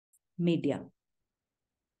media.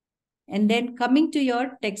 And then coming to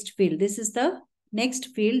your text field, this is the next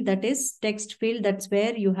field, that is text field. That's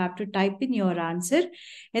where you have to type in your answer,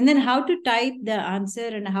 and then how to type the answer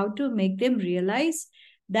and how to make them realize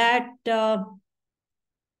that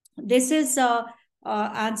this is a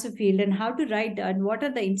answer field, and how to write and what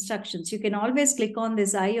are the instructions. You can always click on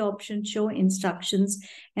this I option, show instructions,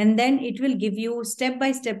 and then it will give you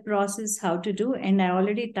step-by-step process how to do. And I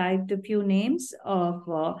already typed a few names of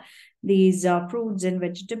these fruits and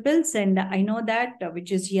vegetables, and I know that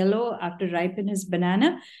which is yellow after ripen is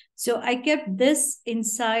banana. So I kept this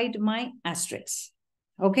inside my asterisk.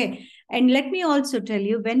 Okay. And let me also tell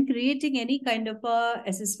you, when creating any kind of a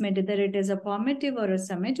assessment, whether it is a formative or a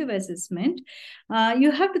summative assessment,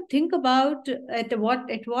 you have to think about at what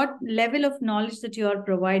level of knowledge that you are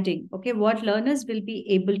providing. Okay, what learners will be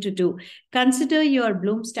able to do. Consider your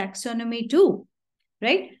Bloom's taxonomy too,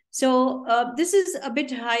 right? So this is a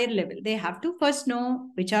bit higher level. They have to first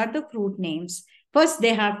know which are the fruit names. First,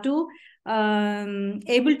 they have to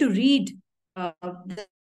able to read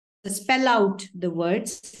spell out the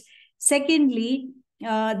words. Secondly,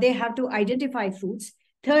 they have to identify fruits.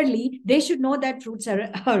 Thirdly, they should know that fruits are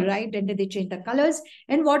ripe, and they change the colors.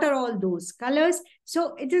 And what are all those colors?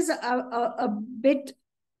 So it is a bit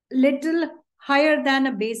little higher than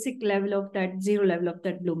a basic level of that, zero level of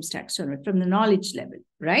that Bloom's taxonomy from the knowledge level,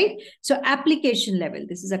 right? So application level,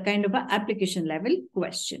 this is a kind of an application level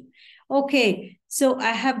question. Okay, so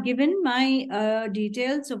I have given my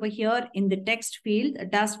details over here in the text field. A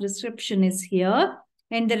task description is here,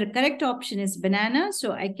 and the correct option is banana.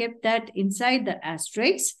 So I kept that inside the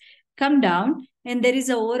asterisk. Come down, and there is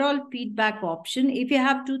an overall feedback option. If you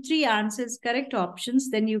have 2-3 answers, correct options,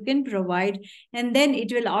 then you can provide, and then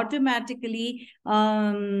it will automatically adds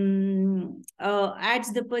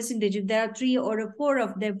the percentage. If there are 3 or 4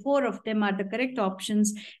 of them, 4 of them are the correct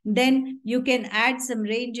options, then you can add some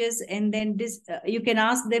ranges, and then you can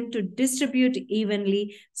ask them to distribute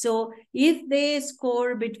evenly. So if they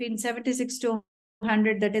score between 76 to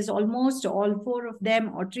 100, that is almost all 4 of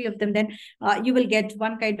them or 3 of them, then you will get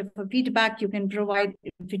one kind of a feedback you can provide.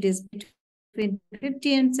 If it is between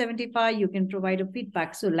 50 and 75, you can provide a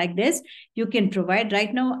feedback. So like this, you can provide.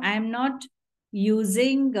 Right now, I am not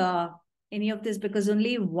using any of this because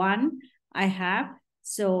only one I have.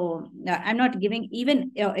 So I'm not giving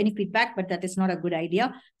even any feedback, but that is not a good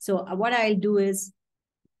idea. So what I'll do is,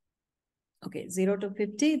 okay, 0 to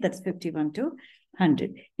 50, that's 51 to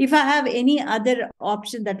 100. If I have any other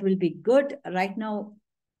option that will be good right now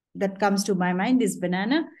that comes to my mind is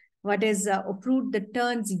banana. What is a fruit that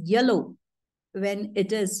turns yellow when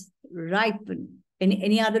it is ripened?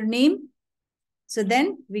 Any other name? So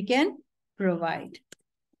then we can provide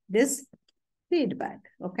this feedback.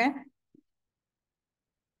 Okay.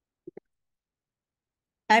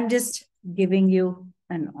 I'm just giving you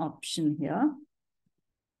an option here.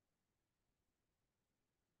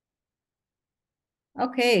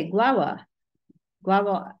 Okay, guava.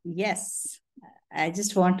 Guava, yes. I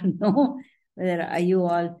just want to know whether are you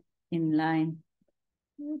all in line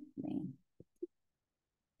with me.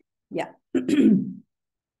 Yeah.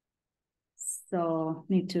 So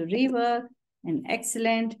need to rework, and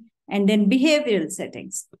excellent. And then behavioral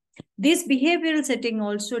settings. These behavioral settings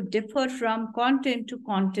also differ from content to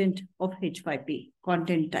content of h5p,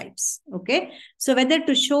 content types. Okay. So whether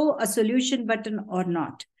to show a solution button or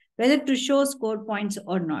not, whether to show score points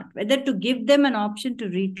or not, whether to give them an option to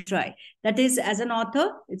retry. That is, as an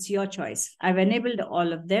author, it's your choice. I've enabled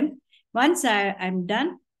all of them. Once I'm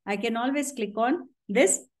done, I can always click on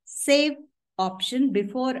this save option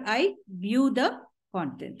before I view the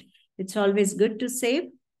content. It's always good to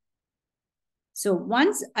save. So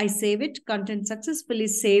once I save it, content successfully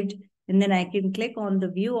saved, and then I can click on the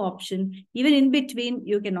view option. Even in between,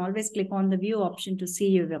 you can always click on the view option to see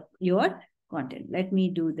your content. Let me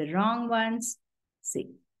do the wrong ones. See,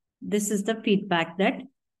 this is the feedback that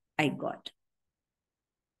I got,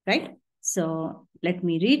 right? So let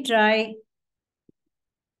me retry.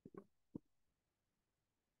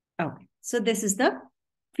 Okay, so this is the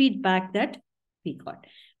feedback that we got.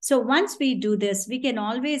 So once we do this, we can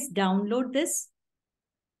always download this,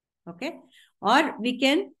 okay? Or we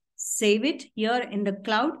can save it here in the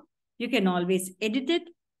cloud. You can always edit it,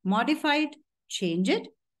 modify it, change it,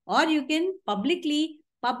 or you can publicly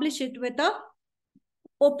publish it with a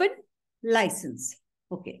open license.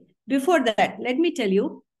 Okay. Before that, let me tell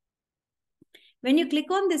you, when you click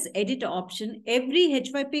on this edit option, every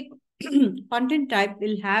h5p content type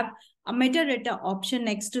will have a metadata option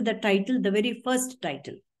next to the title, the very first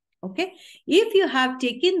title. Okay. If you have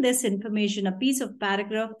taken this information, a piece of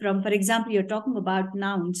paragraph from, for example, you're talking about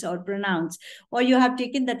nouns or pronouns, or you have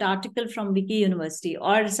taken that article from Wiki University,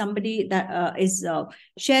 or somebody that is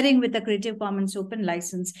sharing with a Creative Commons open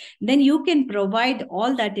license, then you can provide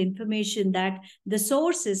all that information that the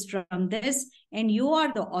source is from this, and you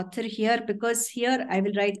are the author here, because here I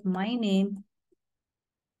will write my name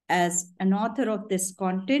as an author of this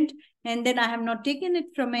content, and then I have not taken it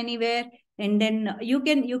from anywhere. And then you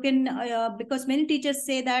can because many teachers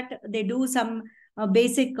say that they do some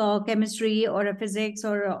basic chemistry or a physics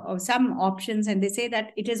or some options, and they say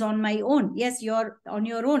that it is on my own. Yes, you're on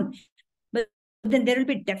your own, but then there will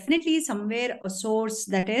be definitely somewhere a source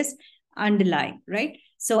that is underlying, right?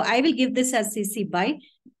 So I will give this as CC by.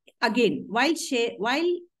 Again, while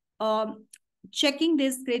checking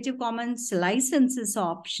this Creative Commons licenses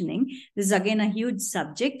optioning, this is again a huge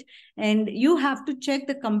subject, and you have to check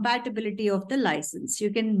the compatibility of the license.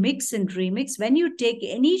 You can mix and remix. When you take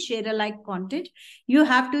any share alike content, you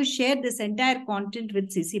have to share this entire content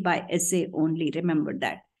with CC by SA only. Remember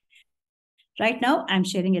that. Right now, I'm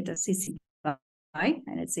sharing it as CC by,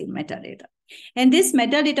 and it's a metadata. And this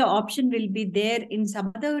metadata option will be there in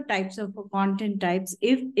some other types of content types.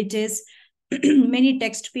 If it is many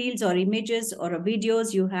text fields or images or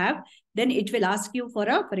videos you have, then it will ask you for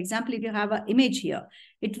example, if you have an image here,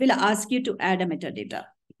 it will ask you to add a metadata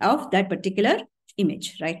of that particular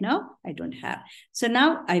image. Right now, I don't have. So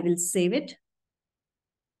now I will save it.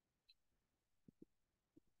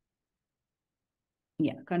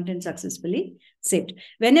 Yeah, content successfully saved.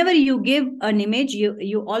 Whenever you give an image,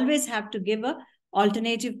 you always have to give a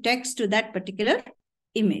alternative text to that particular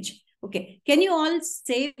image. Okay, can you all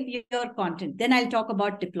save your content? Then I'll talk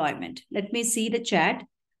about deployment. Let me see the chat.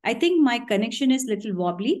 I think my connection is a little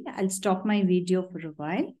wobbly. I'll stop my video for a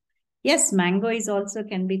while. Yes, Mango is also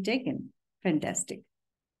can be taken. Fantastic.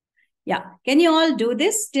 Yeah, can you all do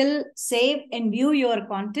this? Still save and view your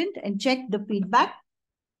content and check the feedback.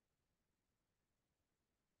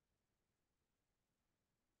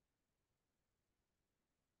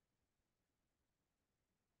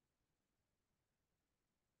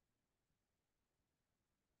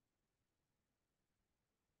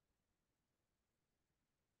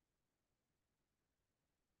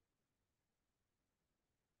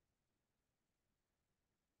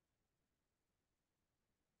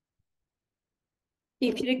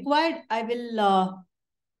 If required, I will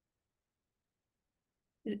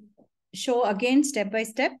show again step by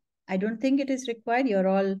step. I don't think it is required. You're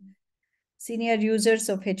all senior users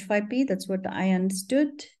of h5p. That's what I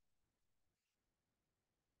understood.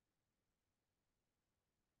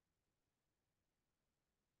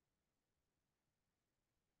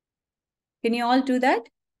 Can you all do that?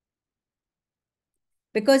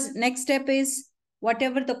 Because next step is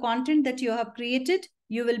whatever the content that you have created,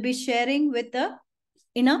 you will be sharing with the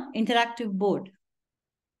interactive board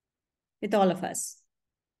with all of us.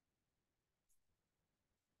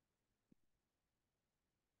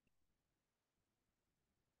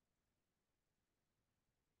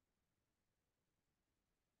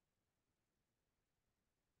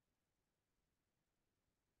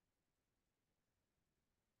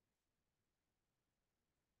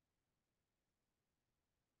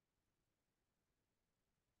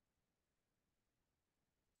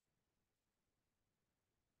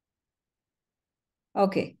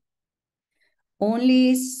 Okay.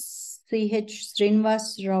 Only CH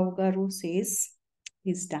Srinivas Rao Garu says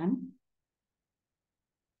he's done.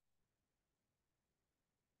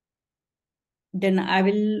 Then I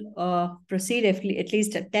will proceed at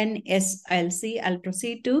least at 10S. I'll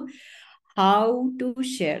proceed to how to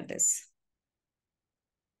share this.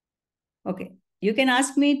 Okay. You can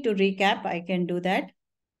ask me to recap. I can do that.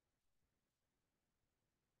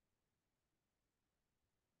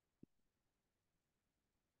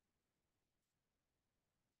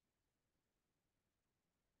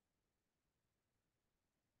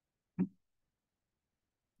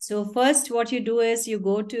 So first, what you do is you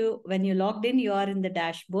go to, when you logged in, you are in the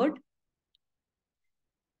dashboard.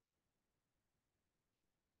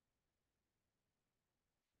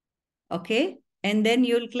 Okay. And then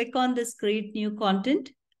you'll click on this create new content.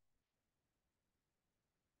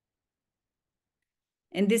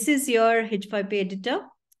 And this is your h5p editor.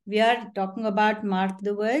 We are talking about mark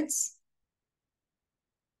the words.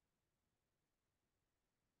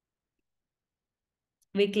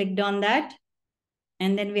 We clicked on that.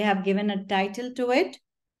 And then we have given a title to it.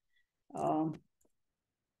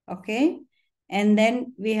 Okay. And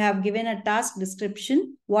then we have given a task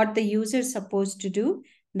description, what the user is supposed to do.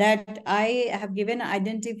 That I have given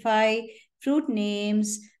identify fruit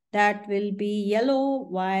names that will be yellow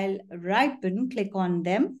while ripen. Click on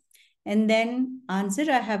them. And then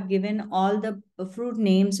answer, I have given all the fruit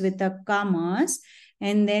names with the commas,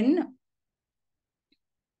 and then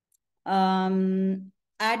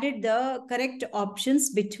added the correct options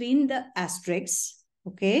between the asterisks.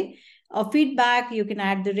 Okay. Feedback, you can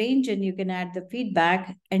add the range and you can add the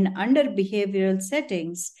feedback. And under behavioral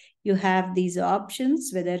settings, you have these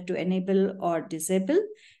options whether to enable or disable.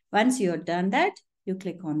 Once you're done that, you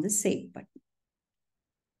click on the save button.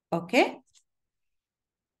 Okay.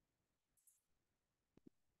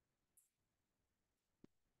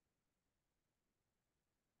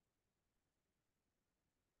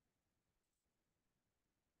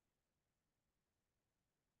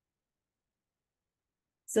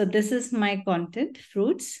 So this is my content,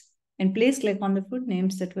 fruits, and please click on the fruit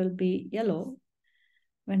names that will be yellow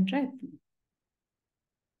when ripe.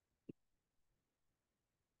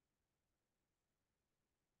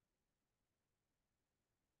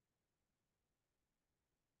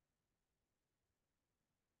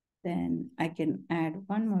 Then I can add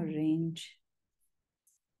one more range.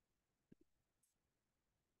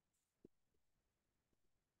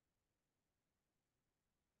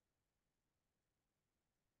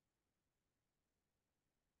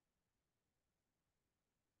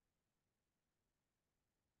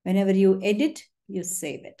 Whenever you edit, you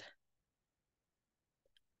save it.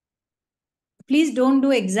 Please don't do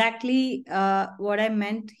exactly what I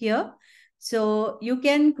meant here. So you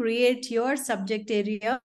can create your subject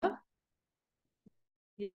area,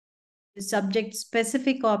 subject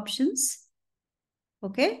specific options.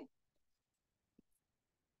 Okay.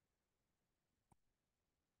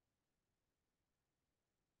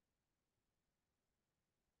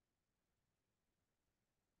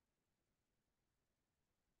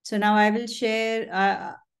 So now I will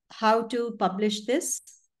share how to publish this,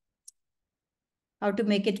 how to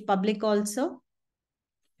make it public also.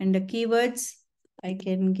 And the keywords I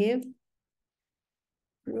can give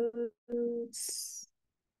fruits,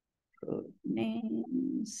 fruit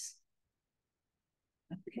names.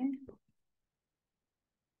 Okay.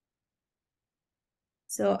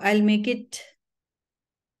 So I'll make it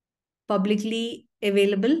publicly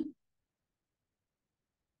available.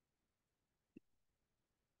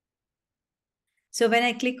 So when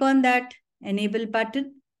I click on that enable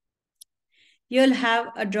button, you'll have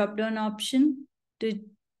a drop down option to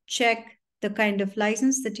check the kind of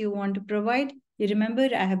license that you want to provide. You remember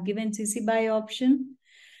I have given CC BY option.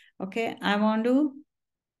 Okay, I want to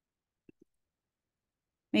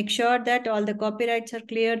make sure that all the copyrights are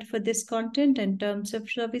cleared for this content and terms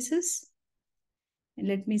of services. And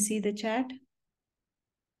let me see the chat.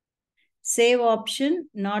 Save option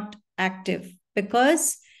not active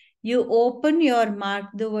because you open your mark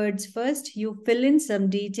the words first, you fill in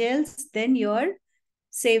some details, then your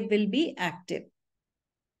save will be active.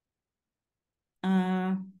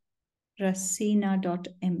 Rasina.mp.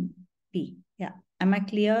 Yeah. Am I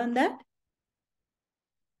clear on that?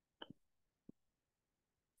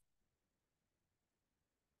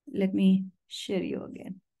 Let me share you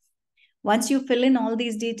again. Once you fill in all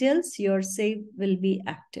these details, your save will be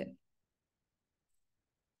active.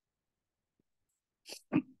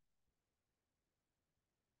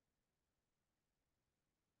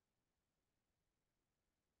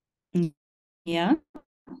 Yeah.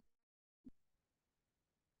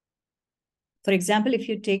 For example, if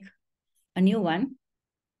you take a new one,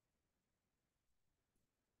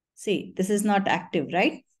 see, this is not active,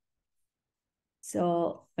 right?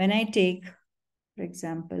 So when I take, for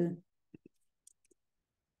example,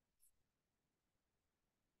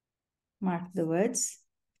 mark the words,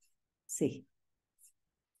 see,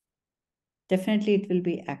 definitely it will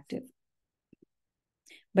be active.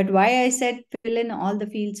 But why I said fill in all the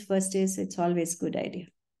fields first is it's always a good idea.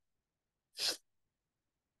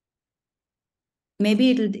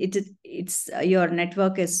 Maybe it's your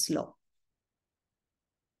network is slow.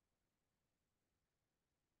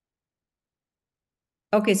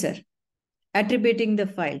 Okay, sir. Attributing the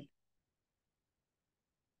file.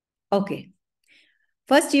 Okay.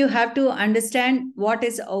 First, you have to understand what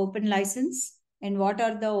is open license and what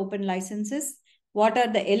are the open licenses. What are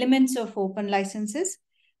the elements of open licenses?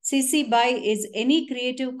 CC BY is any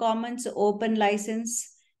Creative Commons open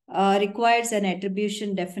license requires an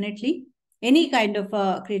attribution definitely. Any kind of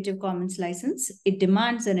a Creative Commons license, it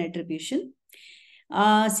demands an attribution.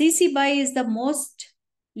 CC BY is the most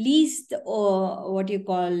least what you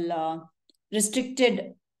call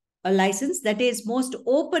restricted license, that is most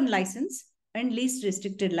open license and least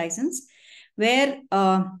restricted license, where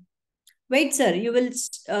wait sir, you will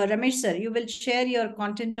Ramesh sir, you will share your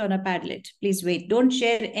content on a Padlet. Please wait, don't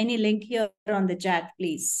share any link here on the chat,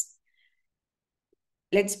 please.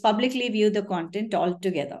 Let's publicly view the content all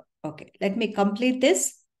together. Okay, let me complete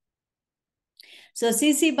this. So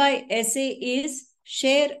CC by SA is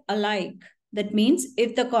share alike. That means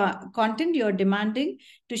if the content you're demanding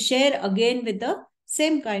to share again with the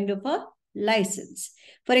same kind of a license.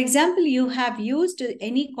 For example, you have used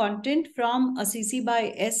any content from a CC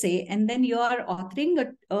by SA and then you are authoring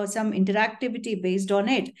some interactivity based on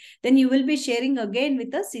it, then you will be sharing again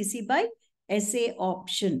with the CC by SA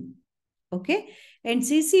option. Okay. And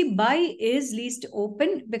CC BY is least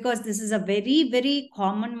open because this is a very, very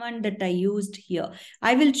common one that I used here.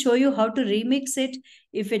 I will show you how to remix it.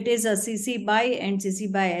 If it is a CC BY and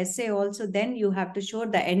CC BY SA also, then you have to show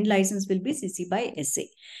the end license will be CC BY SA.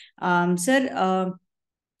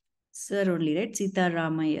 Sir only, right? Sita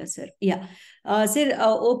Ramaya, sir. Yeah. Sir,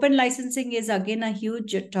 open licensing is again a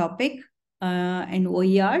huge topic and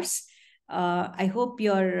OERs. I hope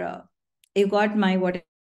you got my whatever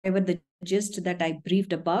the gist that I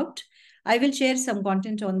briefed about. I will share some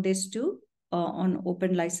content on this too, on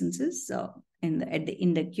open licenses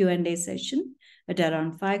in the Q&A session at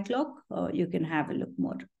around 5 o'clock. You can have a look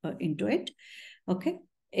more into it. Okay.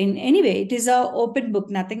 Anyway, it is a open book.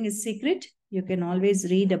 Nothing is secret. You can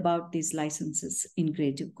always read about these licenses in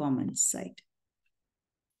Creative Commons site.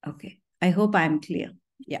 Okay. I hope I'm clear.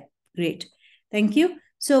 Yeah, great. Thank you.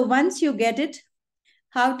 So once you get it,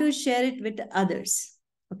 how to share it with others.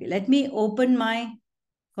 Okay, let me open my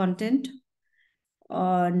content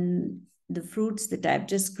on the fruits that I've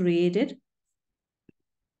just created.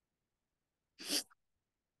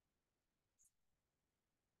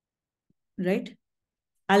 Right?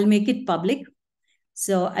 I'll make it public.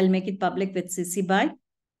 So I'll make it public with CC BY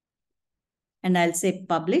and I'll say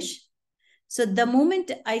publish. So the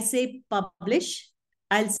moment I say publish,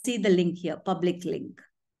 I'll see the link here, public link,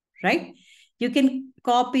 right? You can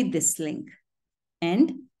copy this link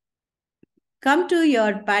and come to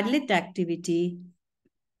your Padlet activity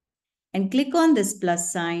and click on this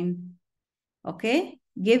plus sign, okay?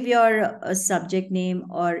 Give your subject name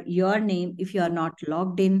or your name if you are not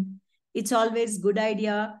logged in. It's always good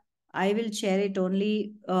idea. I will share it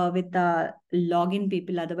only with the login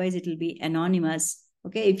people, otherwise it will be anonymous.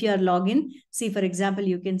 Okay, if you are login, see, for example,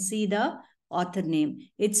 you can see the author name.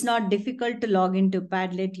 It's not difficult to log into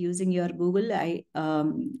Padlet using your Google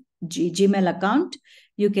Gmail account.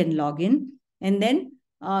 You can log in and then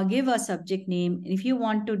give a subject name. If you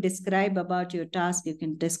want to describe about your task, you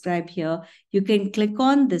can describe here. You can click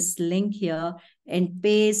on this link here and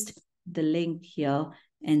paste the link here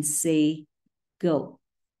and say go.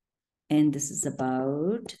 And this is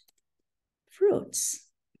about fruits.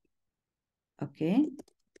 Okay.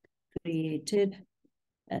 Created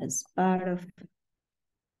as part of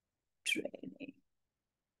training.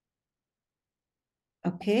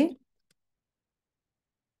 Okay.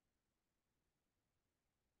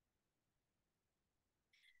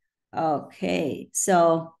 Okay.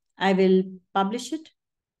 So I will publish it.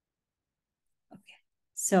 Okay.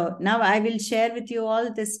 So now I will share with you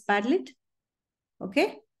all this Padlet.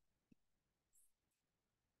 Okay.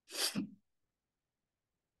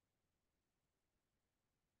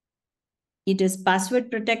 It is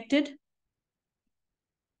password protected.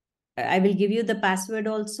 I will give you the password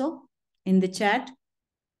also in the chat.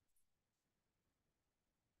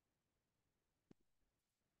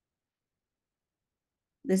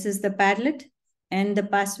 This is the Padlet and the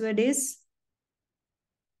password is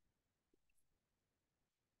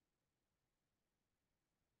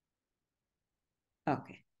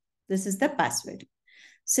okay. This is the password.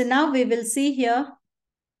 So now we will see here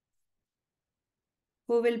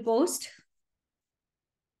who will post.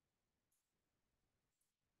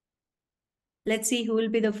 Let's see who will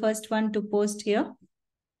be the first one to post here.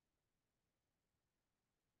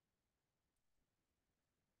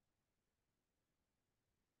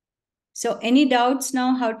 So any doubts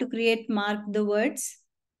now how to create mark the words?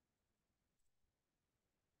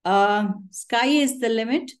 Sky is the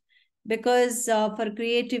limit because for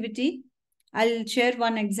creativity, I'll share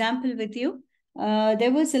one example with you.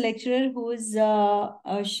 There was a lecturer who was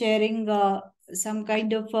sharing some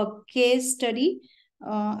kind of a case study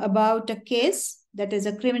about a case that is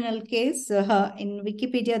a criminal case. In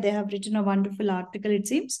Wikipedia, they have written a wonderful article, it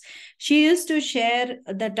seems. She used to share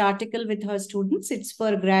that article with her students. It's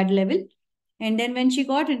for grad level. And then when she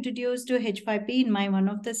got introduced to h5p in my one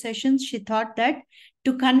of the sessions, she thought that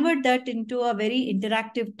to convert that into a very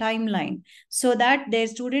interactive timeline so that their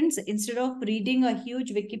students, instead of reading a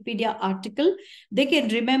huge Wikipedia article, they can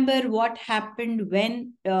remember what happened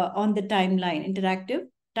when on the timeline, interactive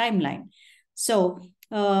timeline. So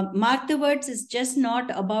Mark the words is just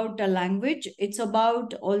not about a language. It's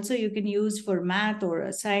about also you can use for math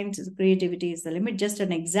or science. Creativity is the limit. Just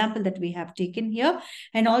an example that we have taken here.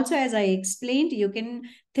 And also, as I explained, you can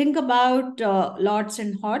think about lots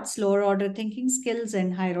and hots, lower order thinking skills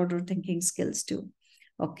and higher order thinking skills too.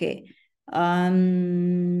 Okay.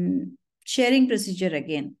 Sharing procedure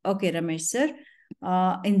again. Okay, Ramesh sir.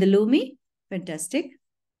 In the Lumi, fantastic.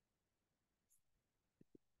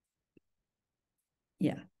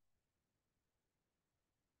 Yeah.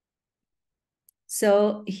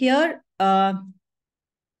 So here, I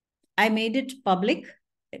made it public.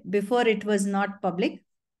 Before it was not public,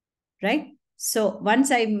 right? So once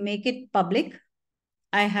I make it public,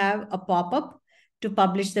 I have a pop-up to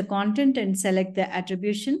publish the content and select the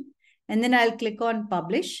attribution. And then I'll click on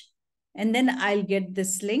publish. And then I'll get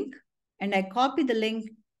this link and I copy the link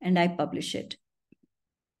and I publish it.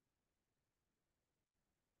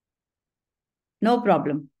 No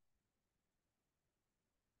problem.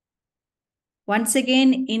 Once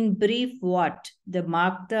again, in brief, what?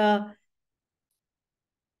 Mark the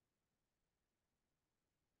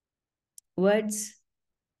words.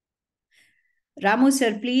 Ramu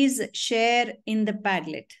sir, please share in the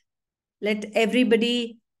Padlet. Let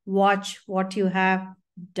everybody watch what you have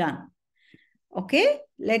done. Okay,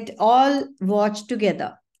 let all watch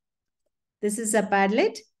together. This is a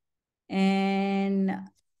Padlet. And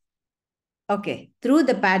okay, through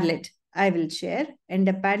the Padlet, I will share. And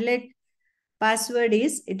the Padlet password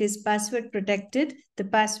is, it is password protected. The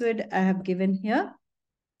password I have given here.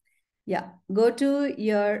 Yeah, go to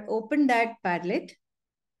your, open that Padlet.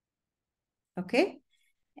 Okay.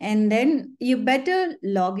 And then you better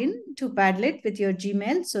log in to Padlet with your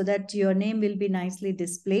Gmail so that your name will be nicely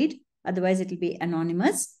displayed. Otherwise, it will be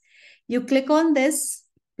anonymous. You click on this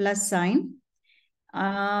plus sign.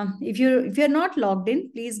 If you're not logged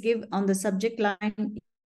in, please give on the subject line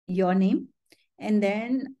your name. And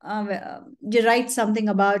then you write something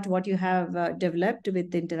about what you have developed with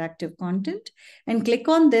the interactive content. And click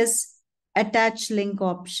on this attach link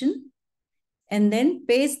option. And then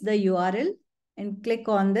paste the URL and click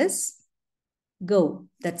on this go.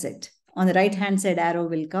 That's it. On the right hand side arrow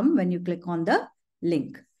will come when you click on the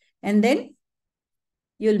link. And then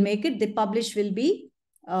you'll make it, the publish will be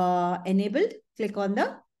enabled. Click on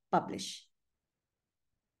the publish.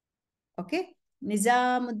 Okay.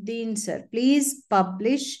 Nizamuddin sir, please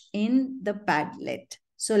publish in the Padlet.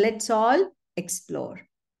 So let's all explore.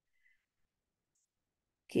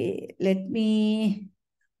 Okay, let me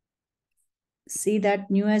see that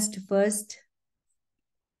newest first.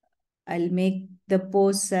 I'll make the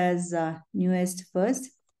post as newest first.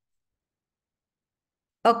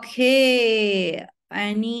 Okay,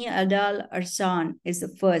 Annie Adal Arsan is the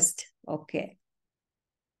first. Okay.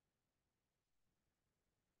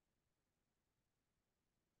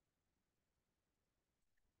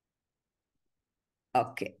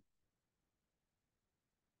 Okay.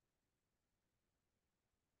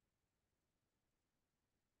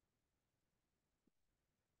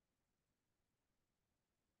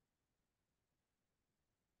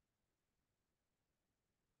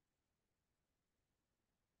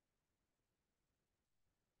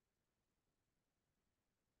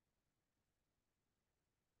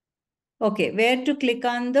 Okay, where to click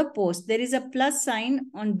on the post? There is a plus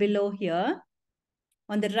sign on below here.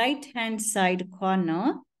 On the right hand side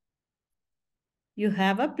corner, you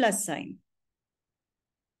have a plus sign.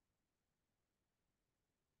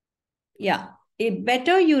 Yeah, it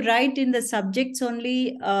better you write in the subjects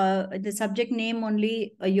only, the subject name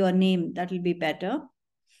only, your name. That will be better.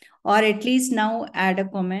 Or at least now add a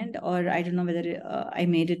comment, or I don't know whether I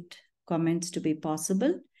made it comments to be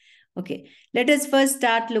possible. Okay, let us first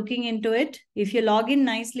start looking into it. If you log in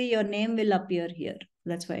nicely, your name will appear here.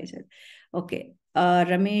 That's why I said. Okay,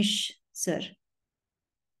 Ramesh sir.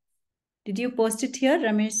 Did you post it here,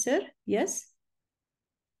 Ramesh sir? Yes?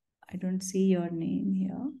 I don't see your name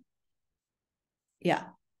here. Yeah,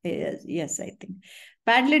 yes, I think.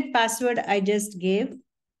 Padlet password I just gave.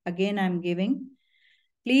 Again, I'm giving.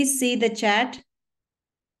 Please see the chat.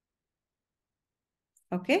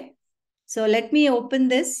 Okay. So let me open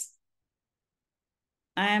this.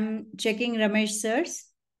 I'm checking Ramesh sir's.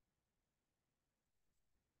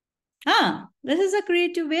 This is a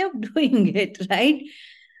creative way of doing it, right?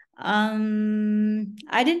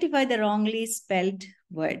 Identify the wrongly spelled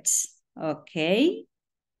words. Okay.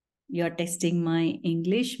 You're testing my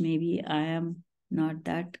English. Maybe I am not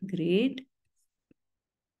that great.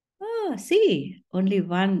 Oh, see, only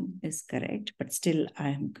one is correct, but still I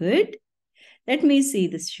am good. Let me see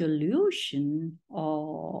the solution.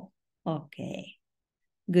 Oh, okay.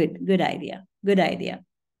 Good idea. Good idea.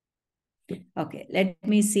 Okay, let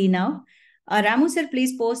me see now. Ramu sir,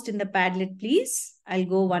 please post in the Padlet, please. I'll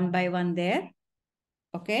go one by one there.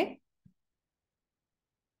 Okay.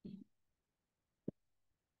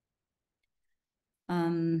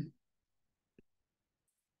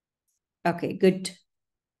 Okay, good.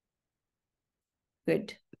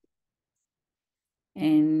 Good.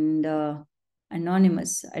 And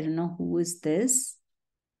anonymous, I don't know who is this.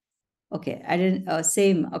 Okay, I didn't,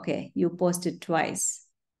 same. Okay, you posted twice.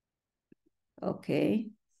 Okay.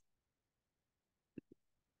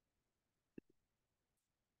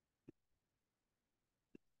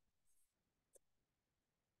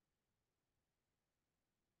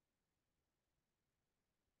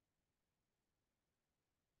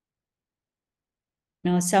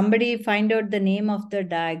 Now, somebody find out the name of the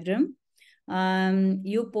diagram.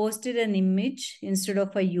 You posted an image instead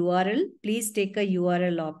of a URL. Please take a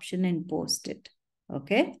URL option and post it.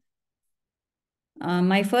 Okay.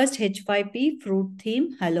 My first h5p fruit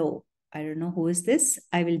theme. Hello. I don't know who is this.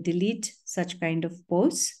 I will delete such kind of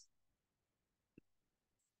posts.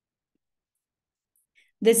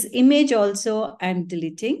 This image also I'm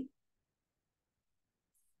deleting.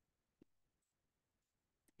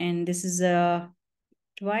 And this is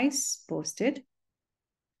twice posted.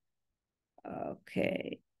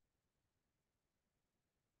 Okay.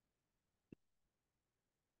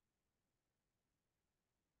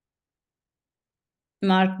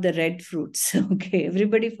 Mark the red fruits. Okay.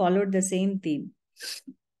 Everybody followed the same theme.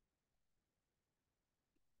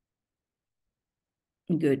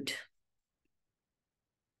 Good.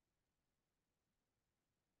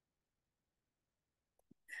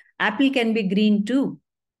 Apple can be green too.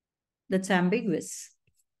 That's ambiguous.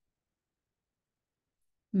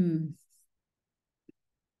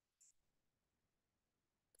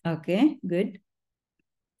 Okay, good.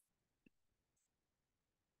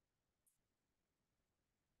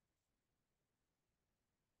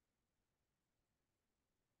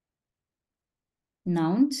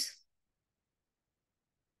 Nouns.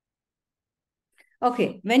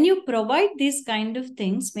 Okay, when you provide these kind of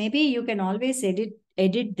things, maybe you can always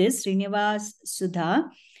edit this, Srinivas Sudha.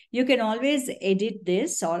 You can always edit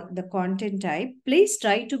this or the content type. Please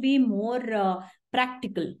try to be more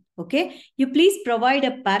practical. Okay, you please provide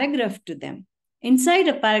a paragraph to them. Inside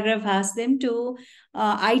a paragraph, ask them to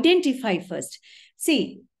identify first.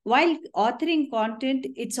 See, while authoring content,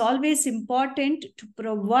 it's always important to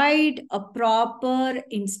provide a proper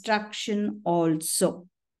instruction also.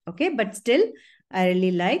 Okay, but still, I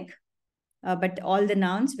really like, but all the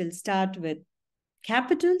nouns will start with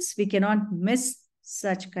capitals. We cannot miss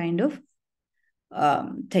such kind of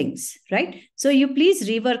things, right? So you please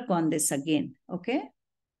rework on this again, okay?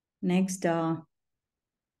 Next,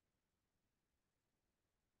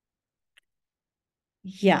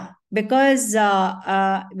 yeah, because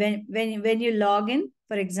when you log in,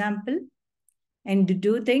 for example, and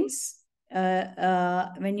do things,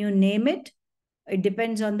 when you name it, it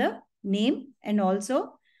depends on the name and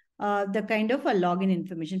also the kind of a login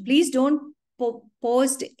information. Please don't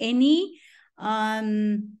post any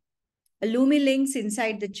Lumi links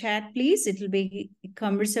inside the chat, please. It will be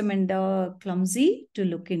cumbersome and clumsy to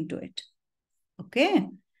look into it. Okay.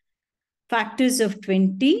 Factors of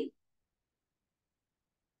 20.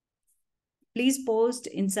 Please post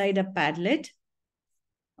inside a Padlet.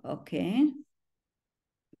 Okay.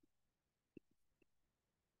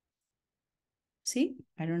 See,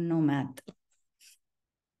 I don't know math.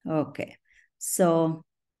 Okay. So,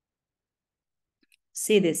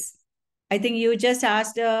 see this. I think you just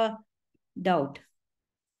asked a doubt.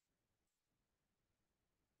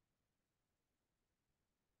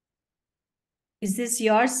 Is this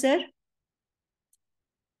yours, sir?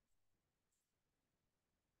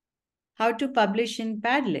 How to publish in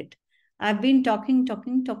Padlet. I've been talking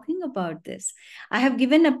about this. I have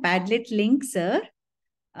given a Padlet link, sir.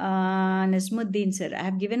 Nasmuddin, sir. I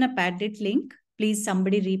have given a Padlet link. Please,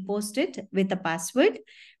 somebody repost it with a password.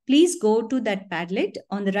 Please go to that Padlet.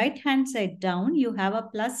 On the right-hand side down, you have a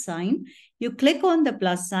plus sign. You click on the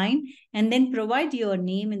plus sign and then provide your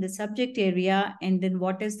name in the subject area and then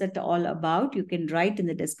what is that all about. You can write in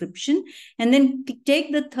the description and then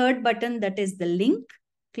take the third button, that is the link.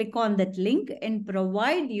 Click on that link and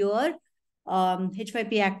provide your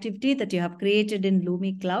h5p activity that you have created in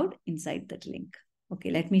Lumi Cloud inside that link. Okay,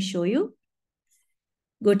 let me show you.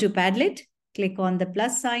 Go to Padlet, click on the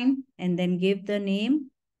plus sign, and then give the name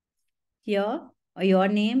here, or your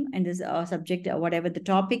name, and this subject, or whatever the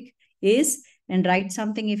topic is, and write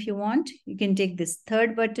something if you want. You can take this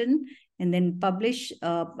third button and then publish,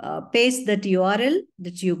 paste that URL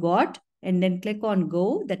that you got, and then click on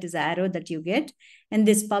go, that is arrow that you get, and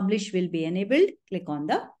this publish will be enabled. Click on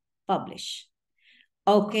the publish.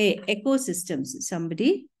 Okay, ecosystems,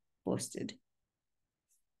 somebody posted.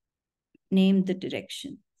 Name the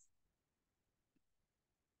direction.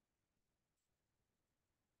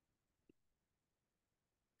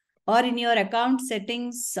 Or in your account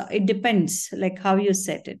settings, it depends like how you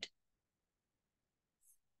set it.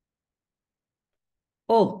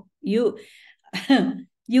 Oh, you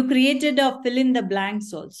you created a fill in the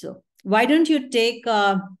blanks also. Why don't you take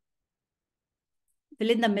fill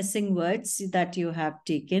in the missing words that you have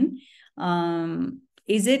taken?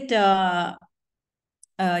 Is it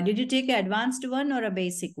did you take an advanced one or a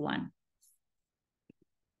basic one?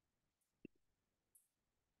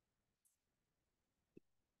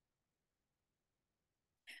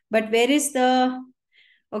 But where is the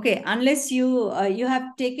okay? Unless you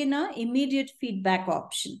have taken a immediate feedback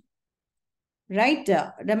option, right?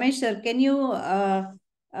 Ramesh sir, can you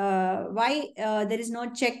why there is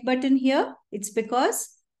no check button here? It's because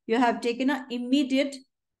you have taken a immediate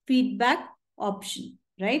feedback option,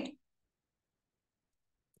 right?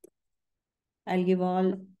 I'll give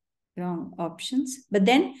all wrong options. But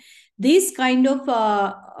then these kind of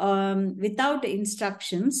without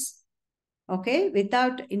instructions, okay,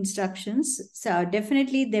 without instructions, so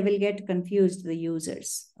definitely they will get confused, the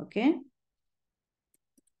users, okay?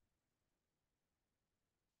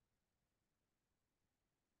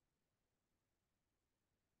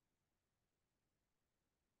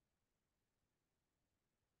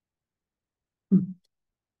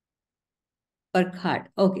 Work hard.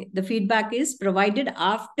 Okay, the feedback is provided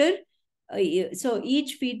after. So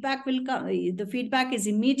each feedback will come. The feedback is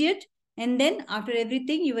immediate, and then after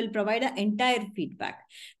everything, you will provide an entire feedback.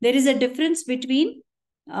 There is a difference between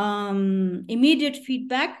immediate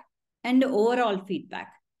feedback and overall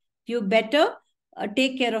feedback. You better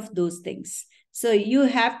take care of those things. So you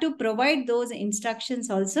have to provide those instructions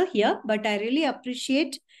also here. But I really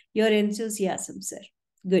appreciate your enthusiasm, sir.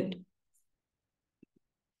 Good.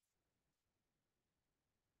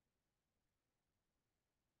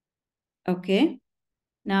 Okay.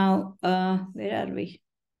 Now, where are we?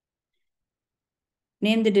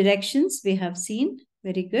 Name the directions we have seen.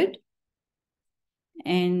 Very good.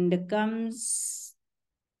 And comes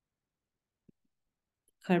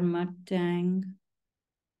Karmatang.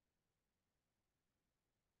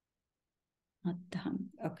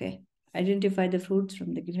 Okay. Identify the fruits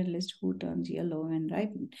from the given list. Who turns yellow and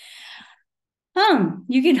ripen?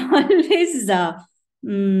 You can always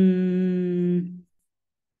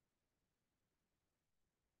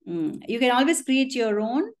you can always create your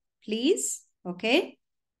own, please. Okay.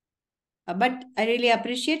 But I really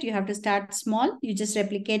appreciate you have to start small. You just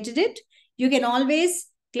replicated it. You can always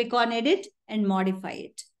click on edit and modify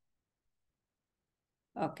it.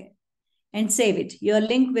 Okay. And save it. Your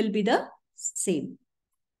link will be the same.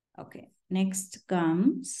 Okay. Next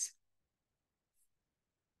comes.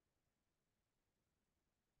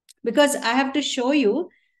 Because I have to show you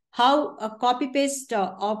how a copy paste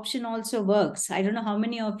option also works. I don't know how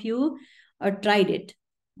many of you tried it.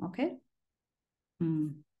 Okay.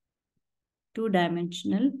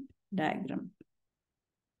 Two-dimensional diagram.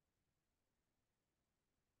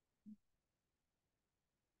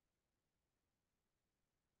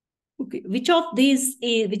 Okay, which of these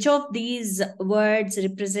words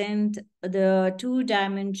represent the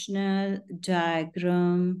two-dimensional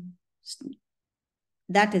diagram?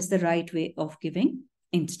 That is the right way of giving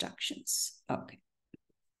instructions. Okay.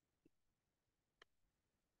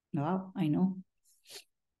 Wow, I know.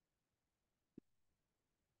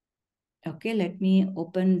 Okay, let me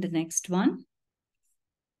open the next one.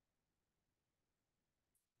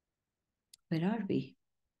 Where are we?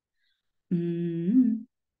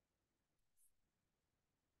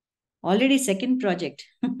 Already second project.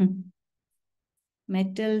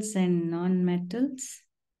 Metals and non-metals.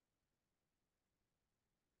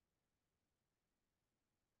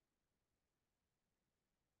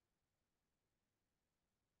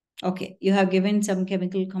 Okay, you have given some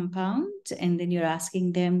chemical compounds and then you're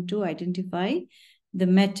asking them to identify the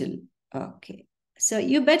metal. Okay, so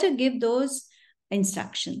you better give those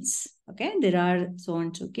instructions. Okay, there are so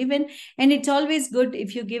and so given, and it's always good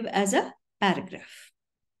if you give as a paragraph.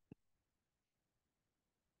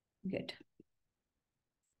 Good.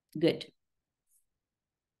 Good.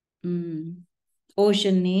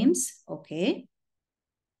 Ocean names. Okay.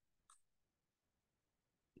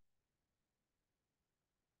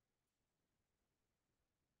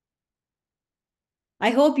 I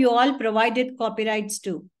hope you all provided copyrights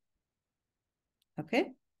too.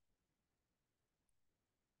 Okay.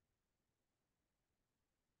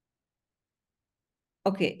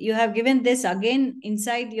 Okay, you have given this again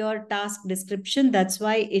inside your task description. That's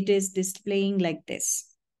why it is displaying like this.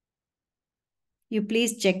 You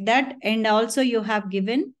please check that. And also you have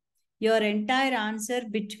given your entire answer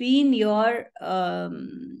between your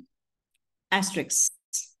asterisks.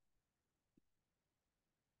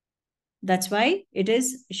 That's why it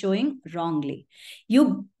is showing wrongly.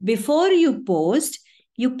 You, before you post,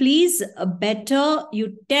 you please better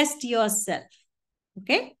you test yourself.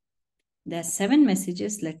 Okay. There are 7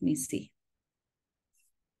 messages. Let me see.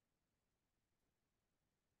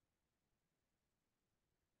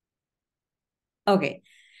 Okay.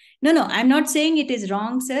 No, I'm not saying it is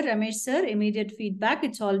wrong, sir. Ramesh, sir, immediate feedback,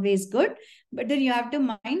 it's always good. But then you have to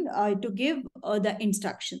mind to give the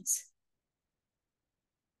instructions.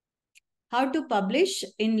 How to publish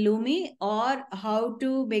in Lumi, or how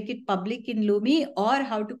to make it public in Lumi, or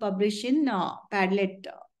how to publish in Padlet,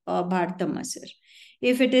 Bharatama, sir.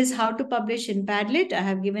 If it is how to publish in Padlet, I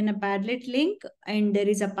have given a Padlet link and there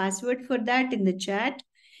is a password for that in the chat.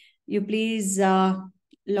 You please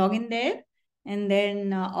log in there and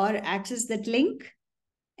then or access that link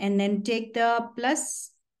and then take the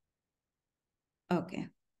plus. Okay.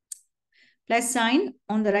 Plus sign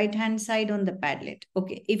on the right hand side on the Padlet.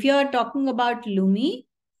 Okay. If you are talking about Lumi,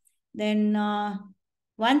 then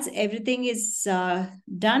once everything is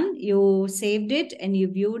done, you saved it and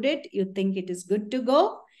you viewed it, you think it is good to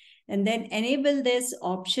go, and then enable this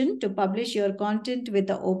option to publish your content with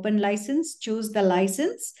the open license. Choose the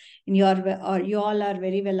license, and you all are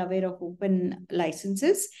very well aware of open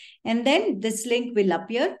licenses. And then this link will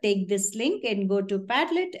appear. Take this link and go to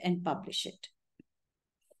Padlet and publish it.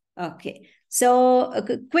 Okay. So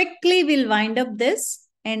quickly we'll wind up this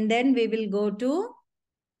and then we will go to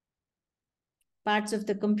parts of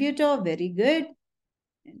the computer. Very good.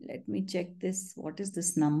 And let me check this. What is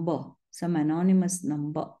this number? Some anonymous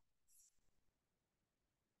number.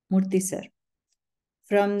 Murthy sir.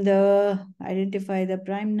 From the identify the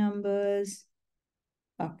prime numbers.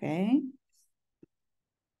 Okay.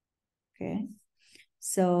 Okay.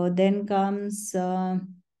 So then comes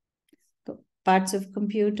parts of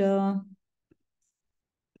computer.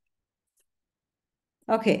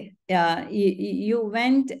 Okay. Yeah. You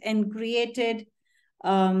went and created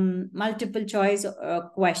multiple choice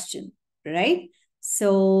question, right?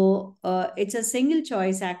 So it's a single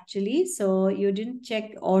choice actually. So you didn't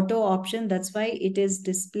check auto option. That's why it is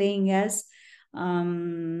displaying as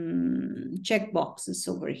check boxes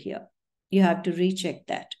over here. You have to recheck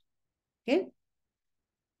that. Okay.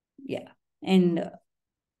 Yeah. And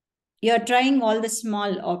you're trying all the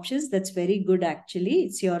small options. That's very good actually.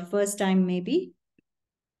 It's your first time maybe.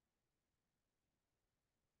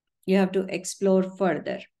 You have to explore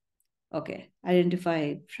further. Okay.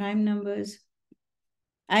 Identify prime numbers.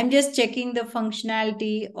 I'm just checking the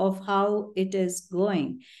functionality of how it is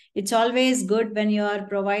going. It's always good when you are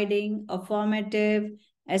providing a formative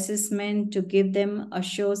assessment to give them a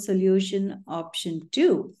show solution option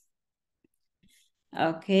too.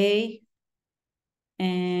 Okay.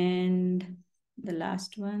 And the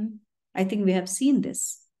last one, I think we have seen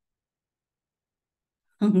this.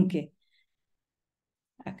 Okay.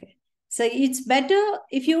 Okay. So it's better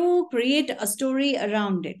if you create a story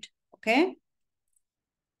around it. Okay.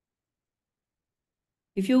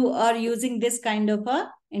 If you are using this kind of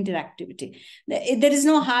a interactivity, there is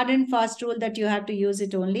no hard and fast rule that you have to use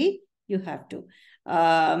it only. You have to.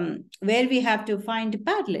 Where we have to find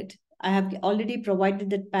Padlet. I have already provided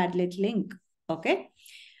that Padlet link. Okay.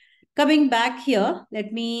 Coming back here,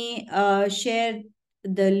 let me share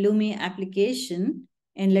the Lumi application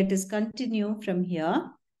and let us continue from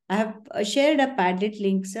here. I have shared a Padlet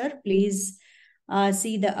link, sir. Please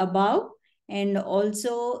see the above. And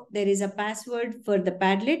also there is a password for the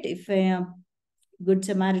Padlet. If good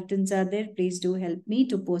Samaritans are there, please do help me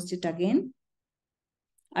to post it again.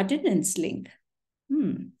 Attendance link.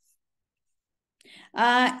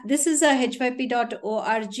 This is a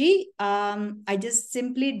h5p.org. I just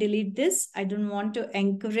simply delete this. I don't want to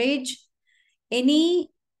encourage any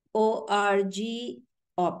org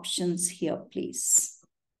options here, please.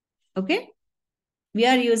 Okay. We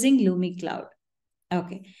are using Lumi Cloud.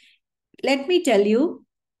 Okay. Let me tell you,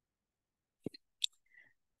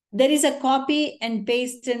 there is a copy and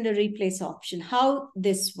paste and a replace option. How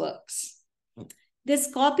this works.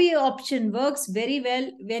 This copy option works very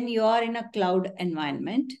well when you are in a cloud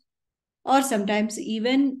environment, or sometimes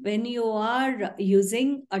even when you are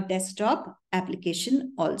using a desktop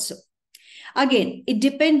application also. Again, it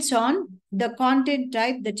depends on the content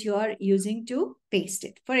type that you are using to paste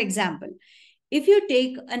it. For example, if you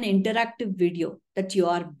take an interactive video that you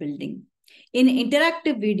are building, in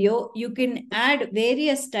interactive video, you can add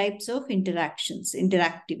various types of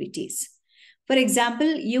interactivities. For example,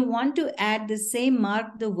 you want to add the same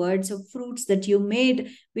mark the words of fruits that you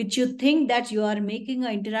made, which you think that you are making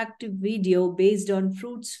an interactive video based on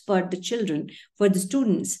fruits for the children, for the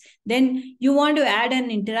students. Then you want to add an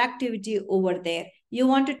interactivity over there. You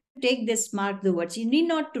want to take this mark the words. You need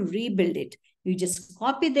not to rebuild it. You just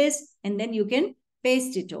copy this and then you can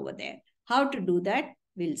paste it over there. How to do that,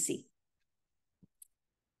 we'll see.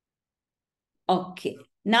 Okay.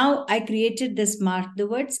 Now I created this mark the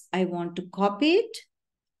words. I want to copy it.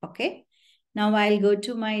 Okay. Now I'll go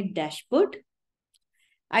to my dashboard.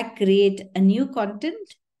 I create a new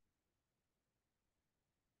content.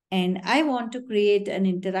 And I want to create an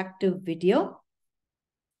interactive video.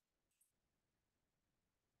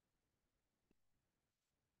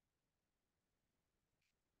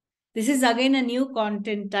 This is again a new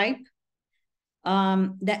content type.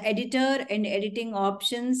 The editor and editing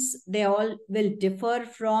options, they all will differ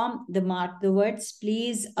from the mark the words.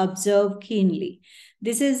 Please observe keenly.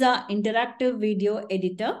 This is an interactive video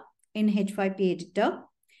editor in h5p editor.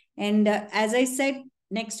 And as I said,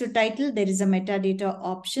 next to title, there is a metadata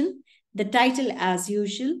option. The title as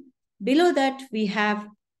usual. Below that, we have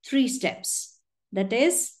 3 steps. That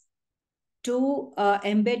is to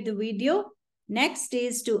embed the video. Next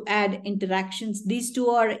is to add interactions. These 2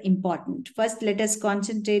 are important. First, let us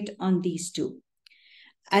concentrate on these 2.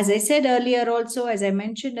 As I said earlier also, as I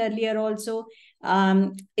mentioned earlier also,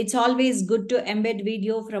 it's always good to embed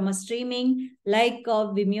video from a streaming like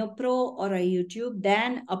a Vimeo Pro or a YouTube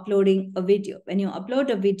than uploading a video. When you upload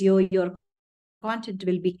a video, your content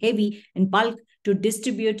will be heavy and bulk. To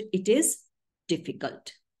distribute it is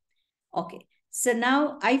difficult. Okay. So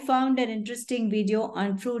now I found an interesting video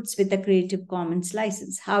on fruits with a Creative Commons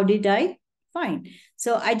license. How did I find?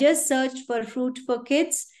 So I just searched for fruit for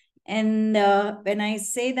kids. And when I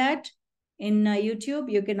say that in YouTube,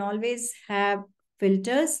 you can always have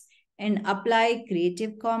filters and apply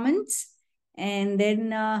Creative Commons. And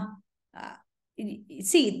then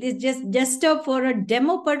see, this just for a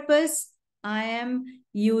demo purpose, I am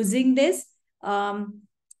using this.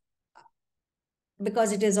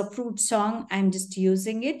 Because it is a fruit song, I'm just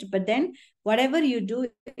using it. But then whatever you do,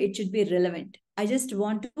 it should be relevant. I just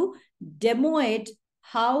want to demo it,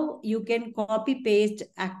 how you can copy paste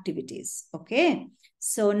activities. Okay.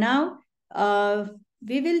 So now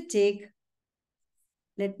we will take,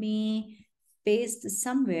 let me paste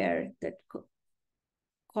somewhere that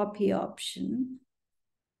copy option.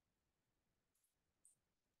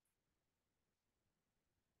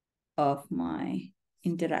 Of my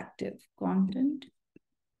interactive content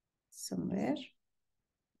somewhere.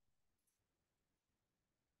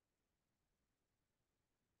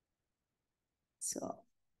 So,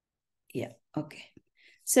 yeah, okay.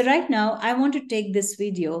 So right now I want to take this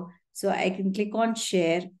video, so I can click on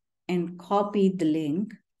share and copy the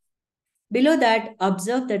link. Below that,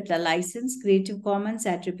 observe that the license, Creative Commons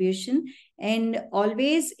attribution, and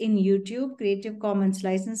always in YouTube, Creative Commons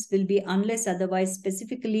license will be, unless otherwise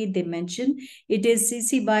specifically they mention, it is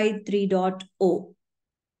CC BY 3.0.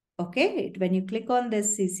 Okay, when you click on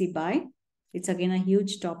this CC BY, it's again a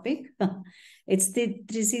huge topic. It's the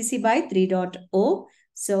CC BY 3.0.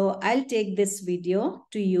 So I'll take this video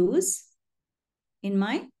to use in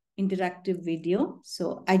my interactive video.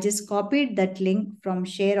 So I just copied that link from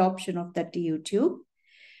share option of that YouTube.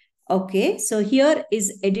 Okay, so here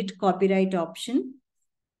is edit copyright option.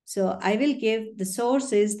 So I will give the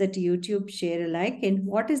source is that YouTube share alike. And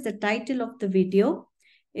what is the title of the video?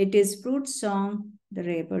 It is Fruit Song, The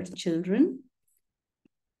Rabbit Children.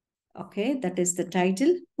 Okay, that is the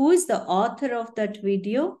title. Who is the author of that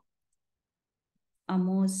video?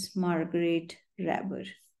 Amos Margaret Rabber.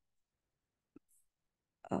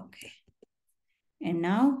 Okay. And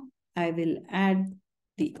now I will add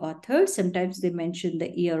the author. Sometimes they mention the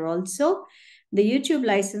year also. The YouTube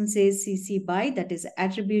license is CC BY, that is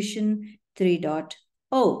attribution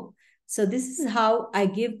 3.0. So this is how I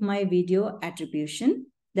give my video attribution.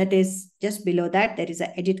 That is just below that, there is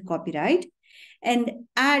an edit copyright and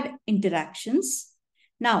add interactions.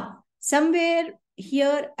 Now, somewhere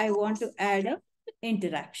here, I want to add an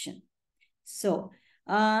interaction. So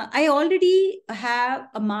I already have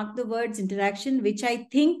a mark the words interaction, which I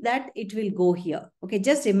think that it will go here. Okay,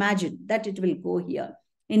 just imagine that it will go here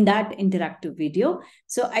in that interactive video.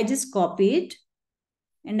 So I just copy it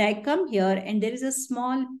and I come here and there is a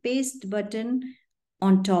small paste button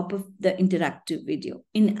on top of the interactive video.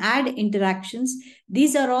 In add interactions,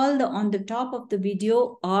 these are all the on the top of the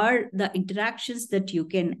video are the interactions that you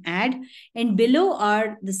can add, and below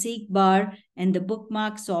are the seek bar and the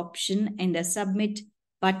bookmarks option and a submit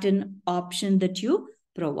button option that you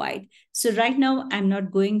provide. So right now, I'm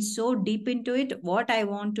not going so deep into it. What I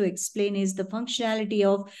want to explain is the functionality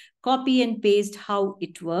of copy and paste, how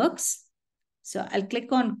it works. So I'll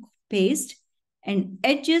click on paste and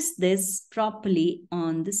adjust this properly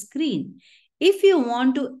on the screen. If you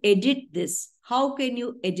want to edit this, how can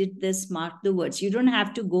you edit this mark the words? You don't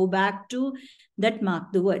have to go back to that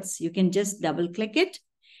mark the words. You can just double click it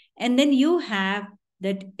and then you have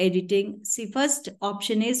that editing. See, first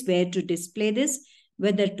option is where to display this,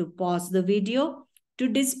 whether to pause the video, to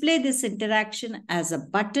display this interaction as a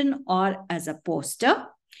button or as a poster.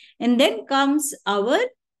 And then comes our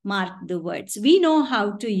mark the words. We know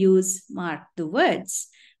how to use mark the words.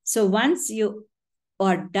 So once you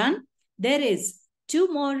are done, there is two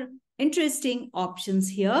more interesting options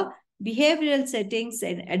here: behavioral settings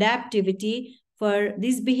and adaptivity. For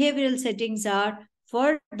these behavioral settings are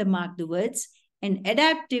for the mark the words, and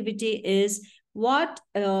adaptivity is what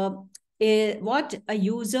a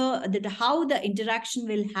user, that how the interaction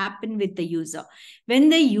will happen with the user. When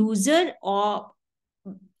the user or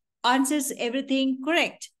answers everything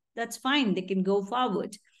correct, that's fine, they can go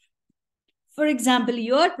forward. For example,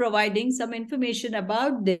 you're providing some information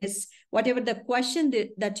about this, whatever the question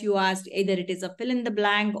that you asked, either it is a fill in the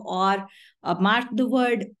blank or mark the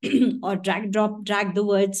word or drag the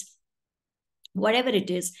words, whatever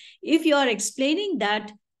it is. If you are explaining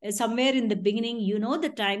that somewhere in the beginning, you know the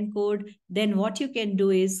time code, then what you can do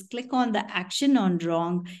is click on the action on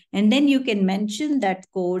wrong, and then you can mention that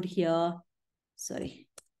code here. Sorry.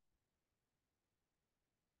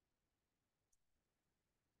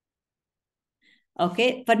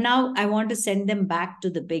 Okay, for now, I want to send them back to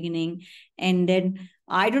the beginning, and then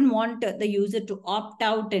I don't want the user to opt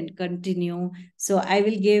out and continue. So I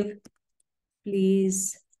will give,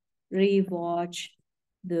 please rewatch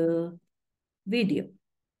the video.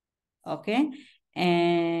 Okay,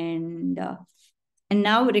 and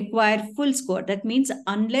now require full score. That means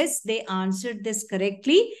unless they answered this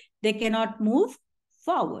correctly, they cannot move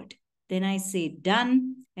forward. Then I say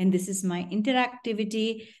done, and this is my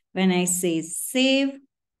interactivity. When I say save,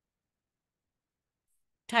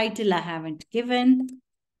 title I haven't given,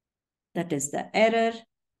 that is the error.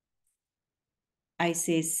 I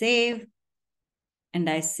say save, and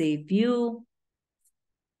I say view.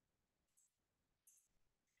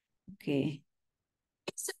 Okay.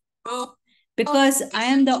 Because I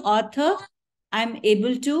am the author, I'm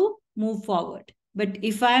able to move forward. But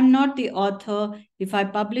if I'm not the author, if I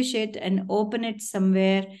publish it and open it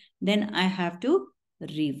somewhere, then I have to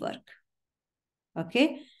rework.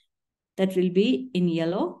 Okay, that will be in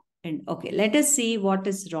yellow. And okay, let us see what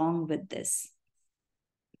is wrong with this.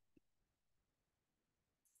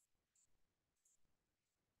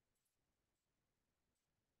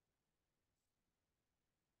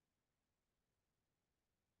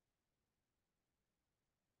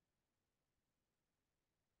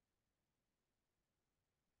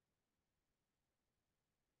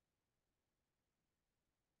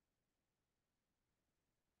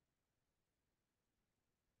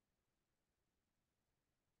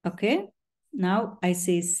 Okay, now I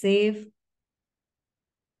say save.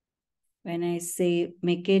 When I say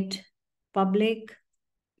make it public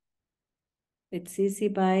with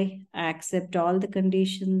CC BY, I accept all the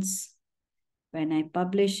conditions. When I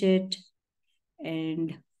publish it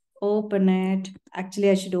and open it, actually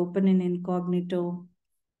I should open in incognito.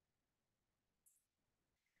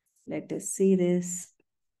 Let us see this.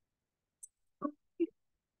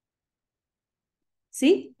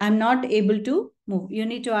 See, I'm not able to move. You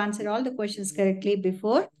need to answer all the questions correctly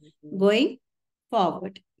before going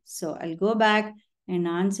forward. So I'll go back and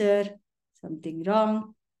answer something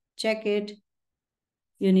wrong. Check it.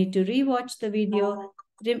 You need to rewatch the video.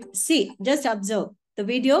 See, just observe. The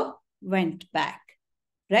video went back,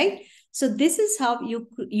 right? So this is how you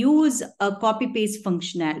use a copy-paste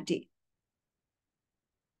functionality.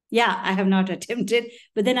 Yeah, I have not attempted,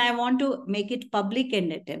 but then I want to make it public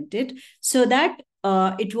and attempt it so that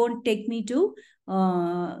it won't take me to,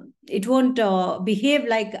 it won't behave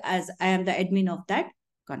like as I am the admin of that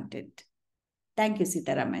content. Thank you,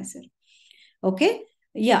 Sitaram sir. Okay,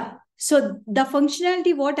 yeah. So the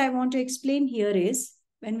functionality, what I want to explain here is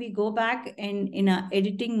when we go back and in a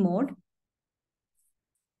editing mode,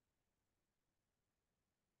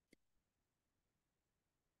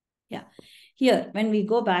 yeah, here, when we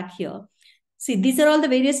go back here, see, these are all the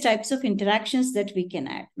various types of interactions that we can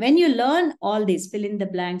add. When you learn all these, fill in the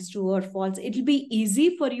blanks, true or false, it'll be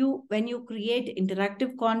easy for you when you create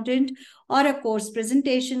interactive content or a course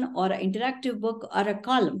presentation or an interactive book or a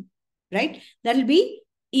column, right? That'll be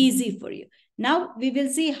easy for you. Now we will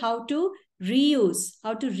see how to reuse,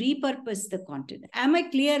 how to repurpose the content. Am I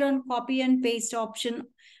clear on copy and paste option?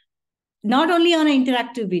 Not only on an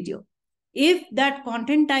interactive video. If that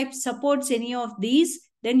content type supports any of these,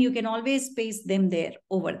 then you can always paste them there,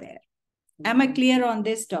 over there. Am I clear on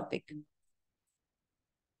this topic?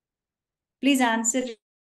 Please answer.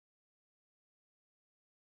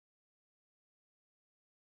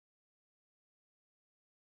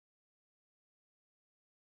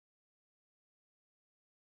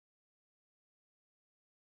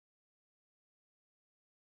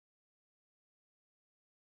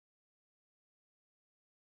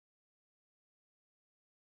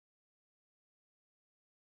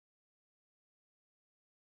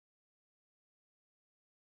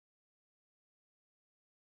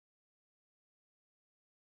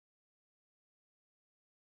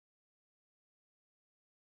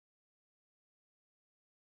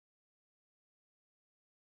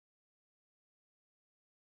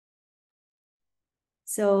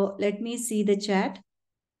 So let me see the chat.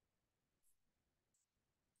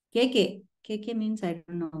 KK. KK means I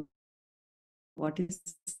don't know. What is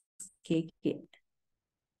KK?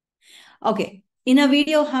 Okay. In a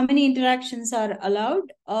video, how many interactions are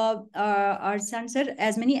allowed? Are censored?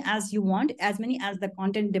 As many as you want, as many as the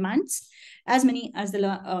content demands, as many as the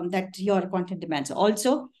that your content demands.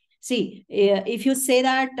 Also, see, if you say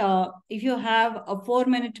that if you have a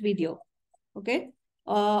 4-minute video, okay,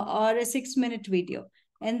 or a 6-minute video,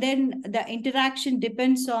 and then the interaction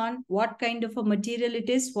depends on what kind of a material it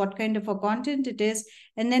is, what kind of a content it is,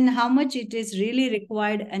 and then how much it is really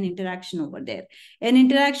required an interaction over there. An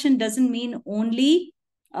interaction doesn't mean only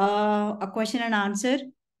a question and answer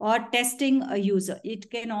or testing a user.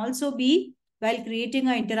 It can also be, while creating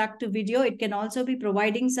an interactive video, it can also be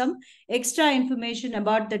providing some extra information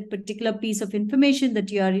about that particular piece of information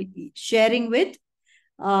that you are sharing with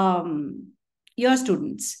your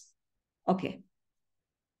students. Okay.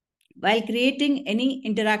 While creating any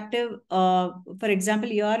interactive, for example,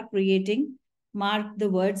 you are creating mark the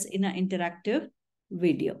words in an interactive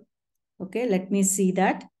video. Okay, let me see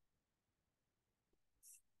that.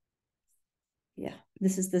 Yeah,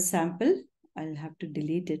 this is the sample. I'll have to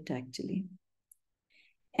delete it actually.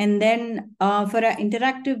 And then for an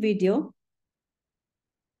interactive video,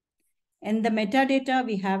 and the metadata,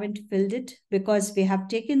 we haven't filled it because we have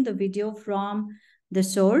taken the video from the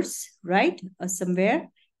source, right? Somewhere.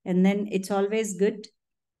 And then it's always good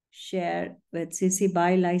share with CC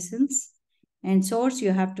BY license. And source,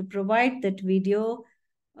 you have to provide that video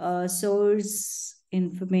source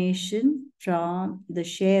information from the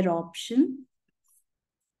share option.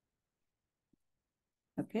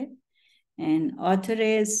 Okay. And author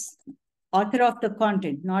is author of the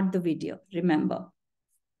content, not the video, remember.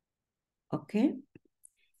 Okay.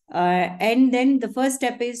 And then the first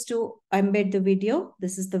step is to embed the video.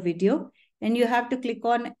 This is the video. And you have to click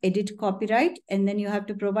on edit copyright. And then you have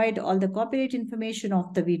to provide all the copyright information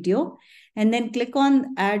of the video. And then click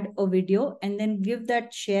on add a video. And then give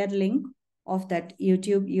that share link of that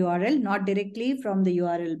YouTube URL, not directly from the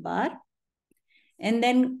URL bar. And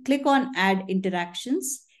then click on add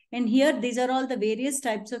interactions. And here, these are all the various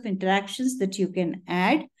types of interactions that you can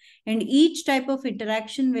add. And each type of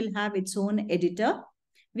interaction will have its own editor.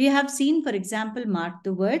 We have seen, for example, mark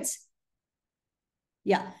the words.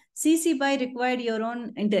 Yeah, CC BY required your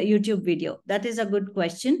own YouTube video. That is a good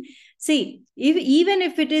question. See, even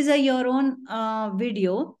if it is your own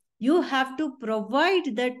video, you have to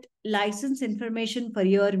provide that license information for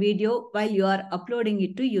your video while you are uploading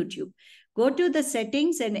it to YouTube. Go to the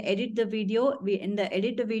settings and edit the video. In the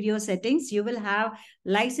edit the video settings, you will have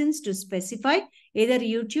license to specify either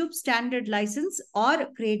YouTube standard license or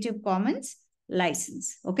Creative Commons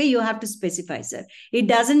license. Okay, you have to specify, sir. It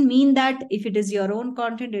doesn't mean that if it is your own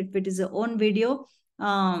content, if it is your own video,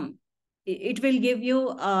 it will give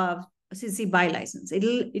you a CC BY license.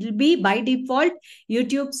 It'll be by default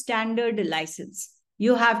YouTube standard license.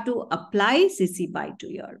 You have to apply CC BY to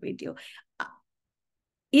your video.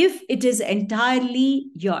 If it is entirely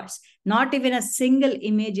yours, not even a single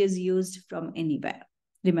image is used from anywhere.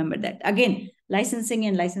 Remember that. Again, licensing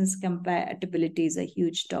and license compatibility is a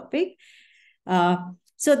huge topic.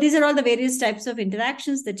 So these are all the various types of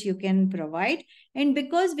interactions that you can provide. And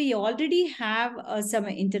because we already have some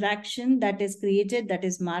interaction that is created, that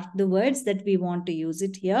is mark the words, that we want to use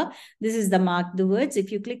it here. This is the mark the words.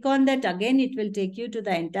 If you click on that, again, it will take you to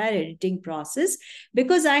the entire editing process.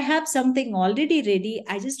 Because I have something already ready,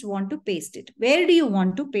 I just want to paste it. Where do you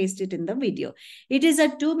want to paste it in the video? It is a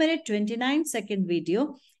 2-minute, 29-second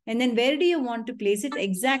video. And then where do you want to place it?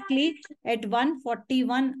 Exactly at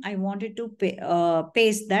 141, I wanted to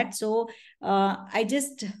paste that. So I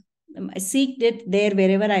just I seeked it there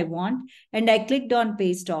wherever I want, and I clicked on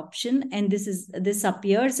paste option, and this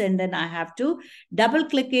appears, and then I have to double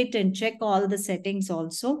click it and check all the settings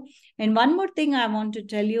also. And one more thing I want to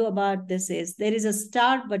tell you about this is there is a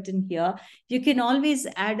start button here. You can always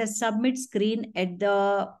add a submit screen at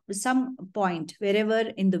the some point wherever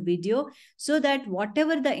in the video, so that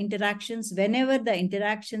whatever the interactions, whenever the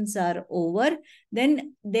interactions are over,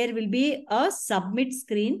 then there will be a submit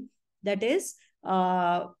screen. That is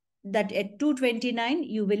that at 2:29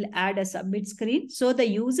 you will add a submit screen, so the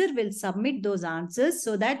user will submit those answers,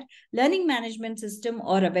 so that learning management system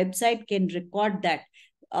or a website can record that,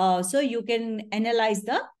 so you can analyze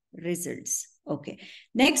the results. Okay,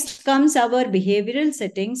 next comes our behavioral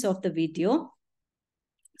settings of the video.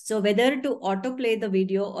 So whether to autoplay the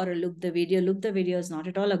video or loop the video is not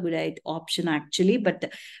at all a good option actually.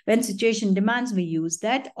 But when situation demands, we use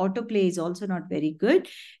that. Autoplay is also not very good.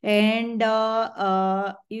 And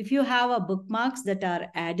if you have a bookmarks that are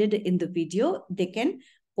added in the video, they can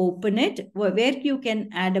open it. Where you can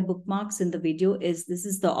add a bookmarks in the video is, this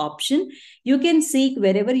is the option. You can seek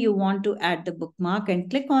wherever you want to add the bookmark and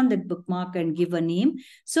click on that bookmark and give a name,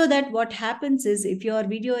 so that what happens is, if your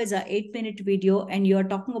video is a 8-minute video and you are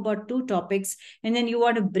talking about two topics, and then you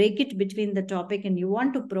want to break it between the topic, and you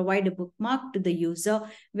want to provide a bookmark to the user,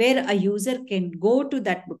 where a user can go to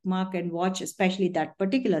that bookmark and watch especially that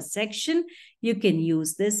particular section, you can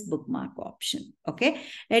use this bookmark option. Okay,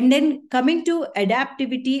 and then coming to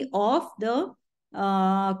adaptivity of the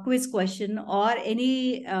quiz question or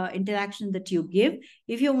any interaction that you give,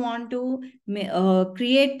 if you want to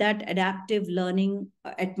create that adaptive learning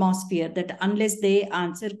atmosphere, that unless they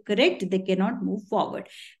answer correct, they cannot move forward.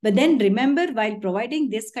 But then remember, while providing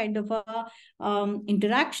this kind of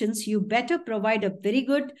interactions, you better provide a very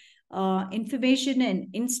good information and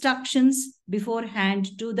instructions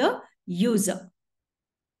beforehand to the user,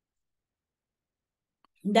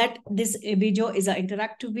 that this video is an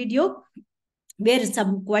interactive video where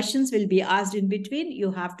some questions will be asked in between.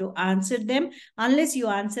 You have to answer them. Unless you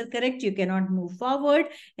answer correct, you cannot move forward.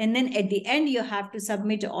 And then at the end, you have to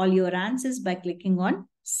submit all your answers by clicking on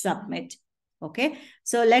submit. Okay,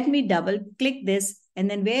 so let me double click this. And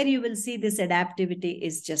then where you will see this adaptivity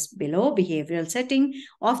is just below behavioral setting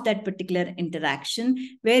of that particular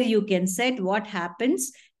interaction, where you can set what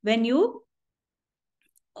happens when you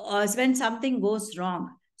when something goes wrong.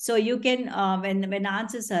 So you can, when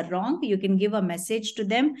answers are wrong, you can give a message to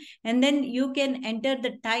them, and then you can enter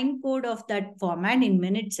the time code of that format in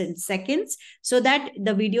minutes and seconds, so that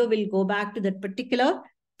the video will go back to that particular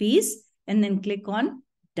piece, and then click on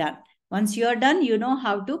done. Once you are done, you know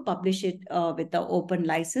how to publish it with the open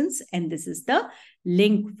license, and this is the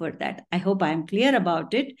link for that. I hope I am clear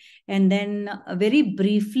about it. And then very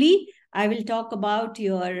briefly, I will talk about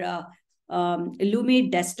your Lumi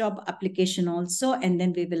desktop application also, and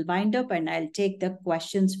then we will wind up and I'll take the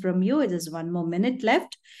questions from you. It is 1 more minute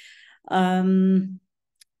left.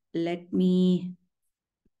 Let me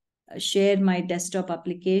share my desktop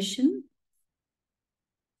application.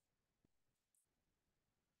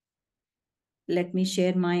 Let me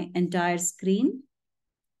share my entire screen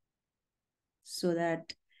so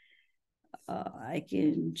that I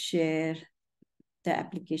can share the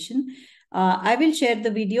application. I will share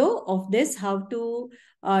the video of this, how to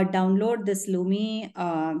download this Lumi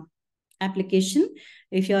application.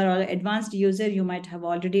 If you are an advanced user, you might have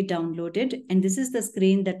already downloaded. And this is the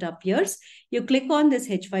screen that appears. You click on this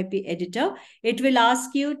h5p editor. It will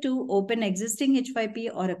ask you to open existing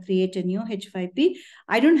h5p or create a new h5p.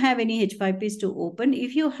 I don't have any h5ps to open.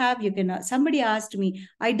 If you have, you can. Somebody asked me,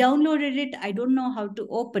 I downloaded it, I don't know how to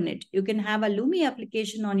open it. You can have a Lumi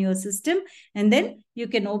application on your system, and then you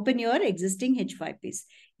can open your existing h5ps.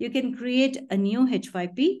 You can create a new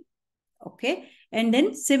h5p. Okay, and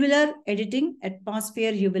then similar editing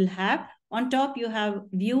atmosphere you will have. On top, you have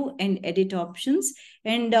view and edit options.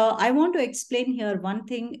 And I want to explain here one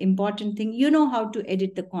thing, important thing. You know how to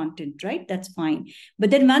edit the content, right? That's fine.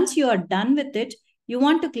 But then once you are done with it, you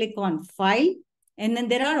want to click on file. And then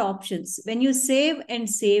there are options. When you save and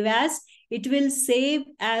save as, it will save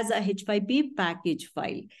as a h5p package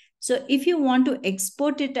file. So if you want to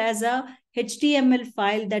export it as a HTML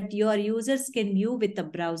file that your users can view with the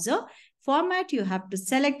browser format, you have to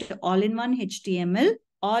select all-in-one HTML,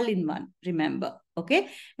 all-in-one, remember. Okay,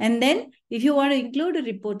 and then if you want to include a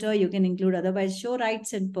reporter, you can include, otherwise show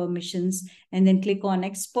rights and permissions, and then click on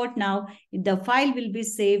export now. The file will be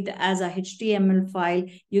saved as a HTML file.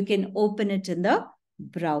 You can open it in the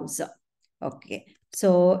browser. Okay,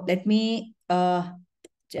 so let me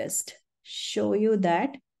just show you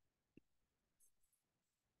that.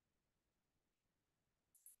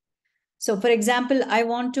 So for example, I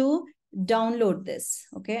want to download this.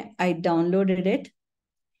 Okay, I downloaded it.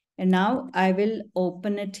 And now I will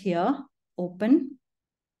open it here. Open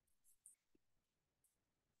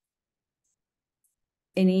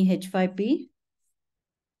any H5p.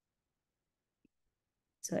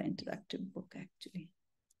 It's an interactive book actually.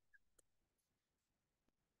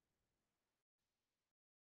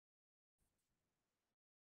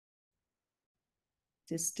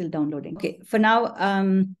 It's still downloading. Okay, for now,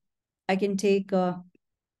 I can take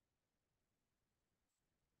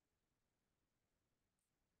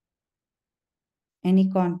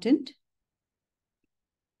any content.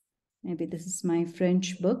 Maybe this is my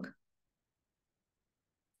French book.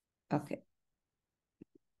 Okay.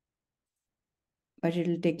 But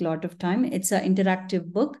it'll take a lot of time. It's an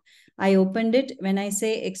interactive book. I opened it. When I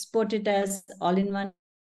say export it as all-in-one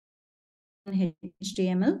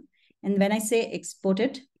HTML, and when I say export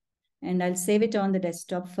it, and I'll save it on the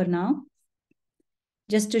desktop for now,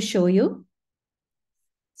 just to show you.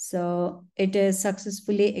 So it is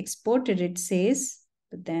successfully exported, it says,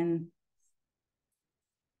 but then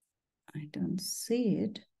I don't see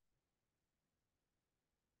it.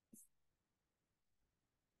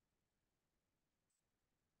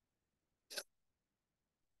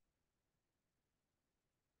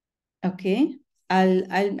 Okay,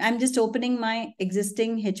 I'm just opening my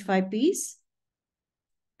existing H5Ps.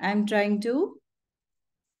 I'm trying to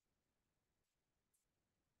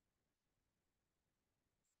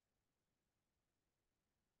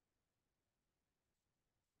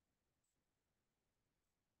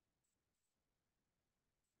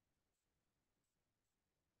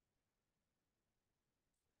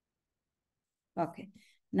okay.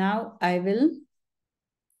 Now I will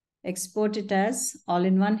export it as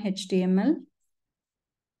all-in-one HTML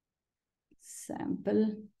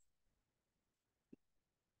sample.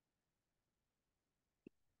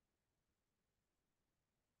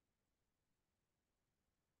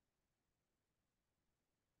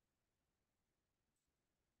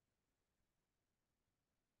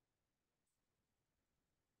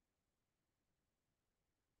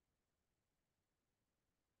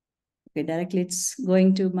 Okay, directly it's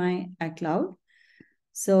going to my iCloud.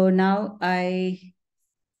 So now I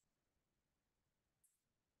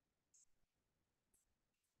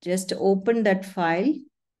just open that file.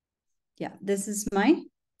 Yeah, this is my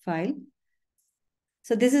file.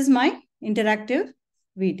 So this is my interactive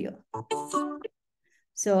video.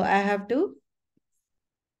 So I have to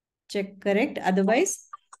check correct. Otherwise,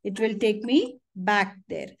 it will take me back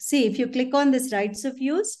there. See, if you click on this rights of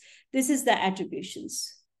use, this is the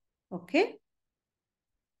attributions. Okay.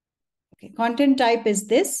 Okay. Content type is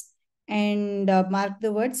this. And mark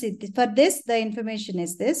the words. For this, the information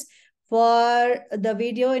is this. For the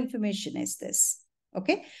video, information is this.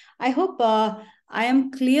 Okay. I hope I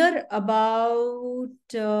am clear about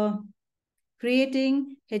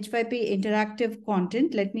creating H5P interactive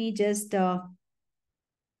content. Let me just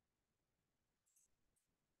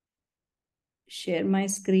share my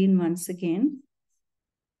screen once again.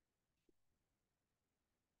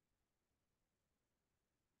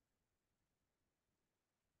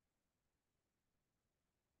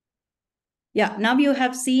 Yeah, now you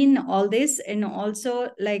have seen all this, and also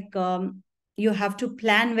like you have to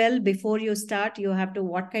plan well before you start. You have to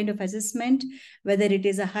what kind of assessment, whether it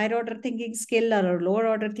is a higher order thinking skill or a lower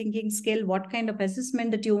order thinking skill, what kind of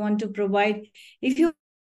assessment that you want to provide. If you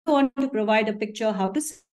want to provide a picture, how to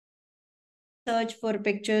search for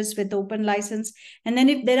pictures with open license. And then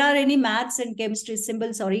if there are any maths and chemistry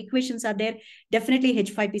symbols or equations are there, definitely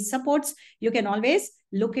H5P supports. You can always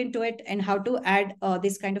look into it and how to add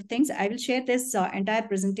these kind of things. I will share this entire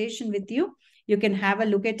presentation with you. You can have a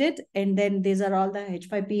look at it. And then these are all the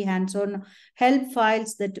H5P hands-on help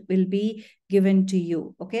files that will be given to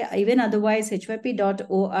you. Okay. Even otherwise,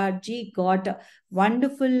 h5p.org got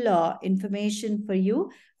wonderful information for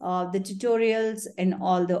you, the tutorials and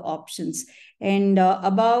all the options. And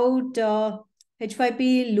about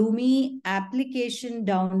H5P Lumi application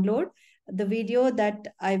download, the video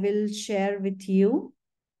that I will share with you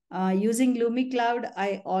using Lumi Cloud,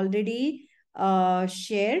 I already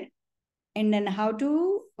shared. And then how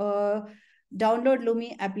to download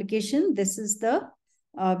Lumi application. This is the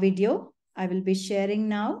video I will be sharing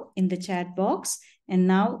now in the chat box. And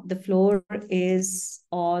now the floor is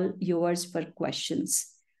all yours for questions.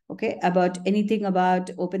 Okay, about anything about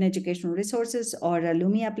open educational resources or a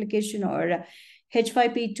Lumi application or a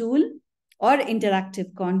H5P tool or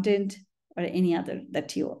interactive content or any other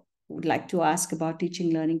that you would like to ask about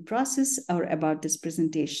teaching learning process or about this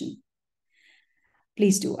presentation.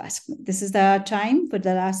 Please do ask me. This is the time for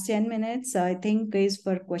the last 10 minutes, I think, is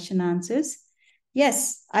for question answers.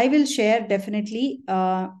 Yes, I will share definitely.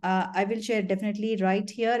 I will share definitely right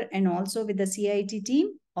here and also with the CIT team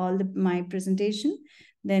all my presentation.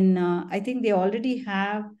 Then I think they already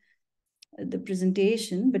have the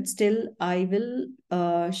presentation, but still I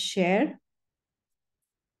will share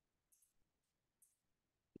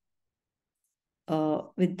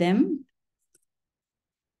with them.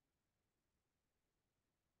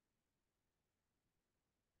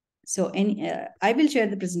 So I will share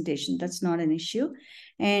the presentation. That's not an issue.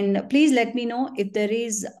 And please let me know if there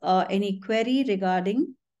is any query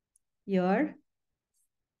regarding your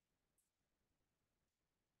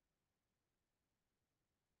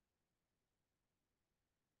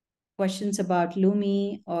questions about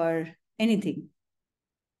Lumi or anything.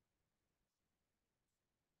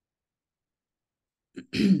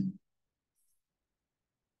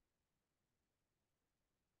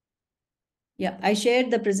 Yeah, I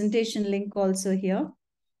shared the presentation link also here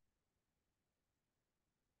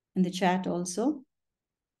in the chat also.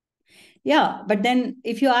 Yeah, but then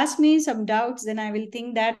if you ask me some doubts, then I will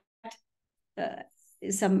think that uh,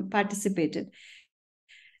 some participated.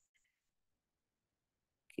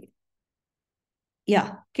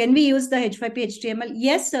 Yeah, can we use the h5p HTML?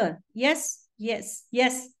 Yes, sir. Yes, yes,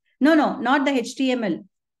 yes. No, no, not the HTML.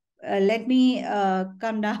 Let me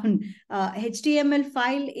come down. HTML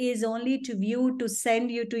file is only to view, to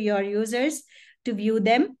send you to your users to view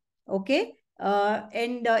them. Okay.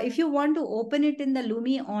 And if you want to open it in the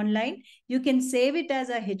Lumi online, you can save it as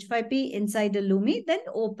a h5p inside the Lumi, then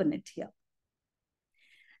open it here.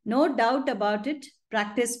 No doubt about it.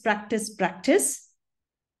 Practice, practice, practice.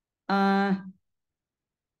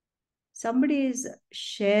 Somebody is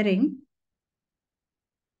sharing.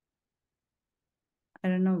 I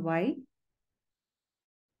don't know why.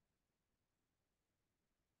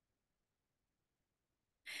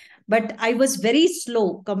 But I was very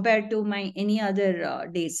slow compared to my any other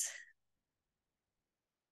days.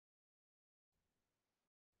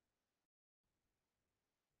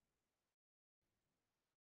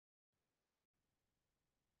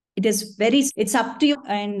 It is very, it's up to you,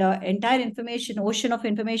 and entire information, ocean of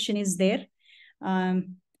information is there.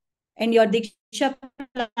 And your Diksha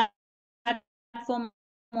platform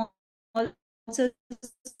also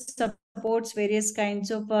supports various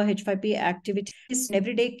kinds of h5p activities.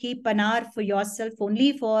 Every day keep an hour for yourself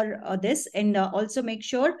only for this, and also make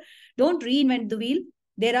sure don't reinvent the wheel.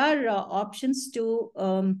 There are options to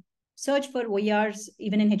search for OERs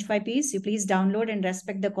even in h5ps. You please download and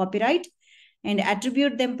respect the copyright and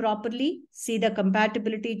attribute them properly. See the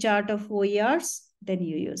compatibility chart of OERs, then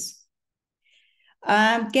you use.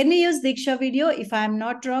 Can we use Diksha video? If I'm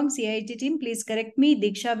not wrong, CIT team, please correct me.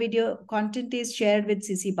 Diksha video content is shared with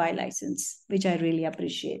CC BY license, which I really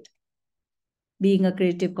appreciate, being a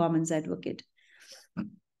Creative Commons advocate.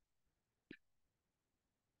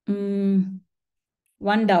 One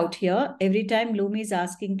doubt here. Every time Lumi is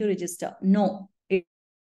asking to register. No, it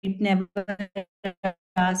never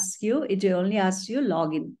asks you. It only asks you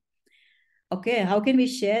login. Okay, how can we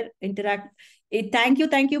share, interact? Thank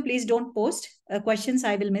you. Please don't post questions.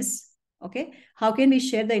 I will miss. Okay, how can we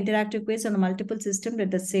share the interactive quiz on a multiple system at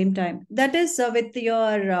the same time? That is with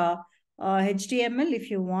your HTML if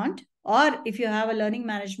you want, or if you have a learning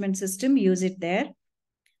management system, use it there.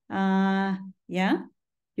 Yeah,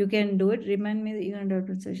 you can do it. Remind me that you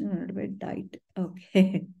can session diet.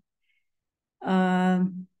 Okay.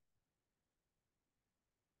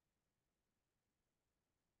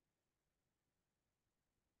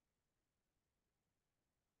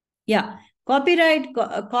 Yeah,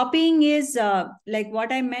 copying is like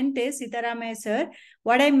what I meant is, Sitarama sir,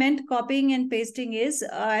 what I meant copying and pasting is,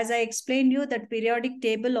 as I explained you, that periodic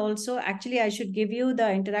table also, actually, I should give you the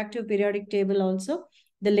interactive periodic table also,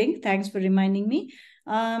 the link. Thanks for reminding me.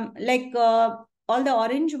 Like all the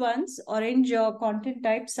orange ones, orange content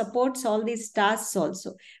type supports all these tasks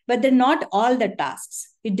also, but they're not all the tasks.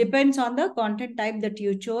 It depends on the content type that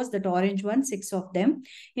you chose, that orange one, 6 of them.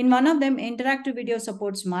 In one of them, interactive video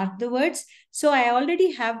supports mark the words. So I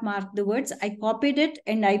already have marked the words. I copied it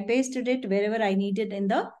and I pasted it wherever I needed in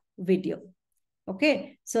the video.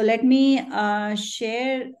 Okay, so let me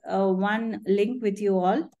share one link with you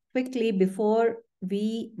all quickly before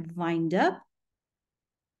we wind up.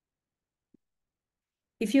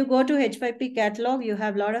 If you go to H5P catalog, you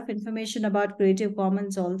have a lot of information about Creative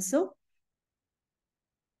Commons also.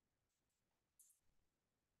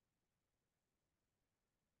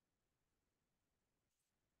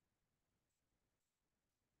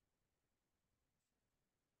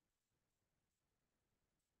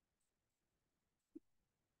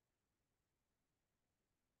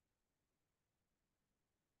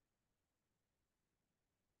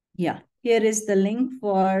 Yeah, here is the link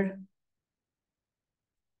for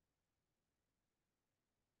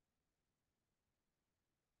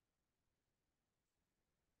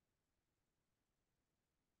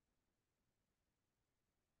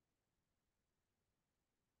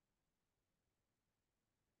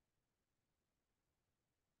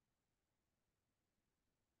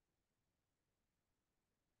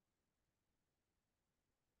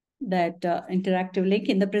that interactive link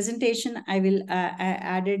in the presentation. I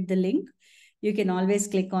added the link. You can always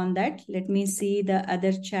click on that. Let me see the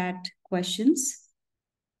other chat questions.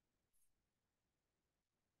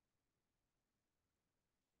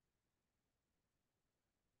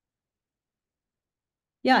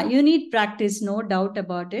 Yeah, you need practice, no doubt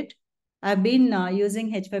about it. I've been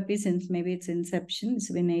using h5p since maybe its inception.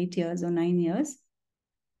 It's been 8 years or 9 years.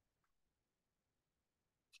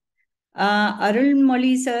 Arun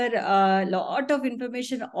Molly sir, a lot of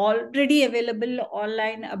information already available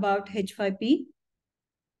online about h5p.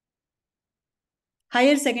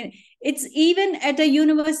 Higher second, it's even at a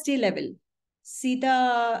university level.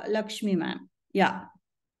 Sita Lakshmi ma'am. Yeah.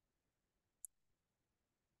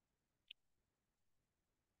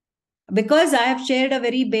 Because I have shared a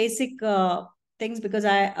very basic things, because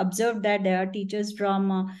I observed that there are teachers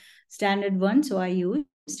from standard one, so I used.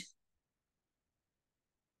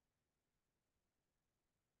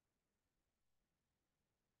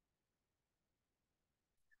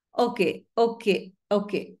 Okay, okay,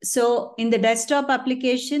 okay. So in the desktop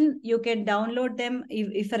application, you can download them.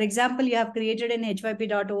 If for example, you have created an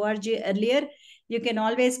h5p.org earlier, you can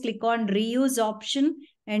always click on reuse option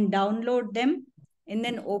and download them, and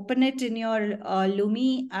then open it in your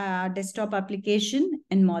Lumi desktop application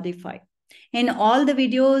and modify. In all the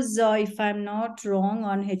videos, if I'm not wrong,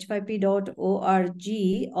 on h5p.org,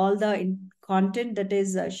 all the content that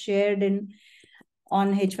is shared in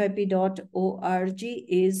on h5p.org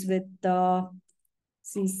is with the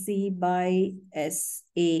CC by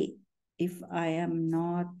SA, if I am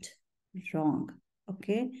not wrong.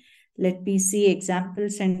 Okay, let me see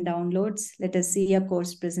examples and downloads. Let us see a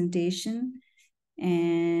course presentation,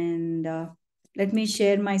 and let me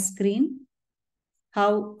share my screen,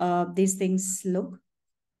 how these things look.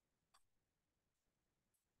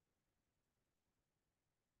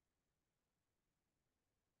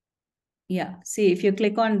 Yeah, see, if you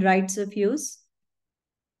click on rights of use,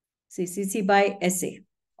 CC by SA.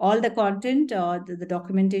 All the content or the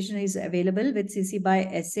documentation is available with CC by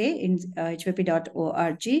SA in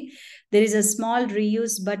h5p.org. There is a small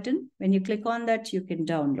reuse button. When you click on that, you can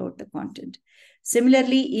download the content.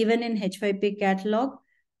 Similarly, even in h5p catalog,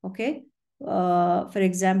 okay, for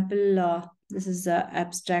example, this is an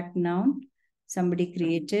abstract noun. Somebody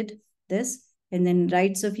created this, and then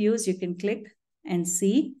rights of use, you can click and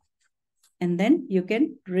see, and then you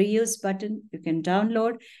can reuse button, you can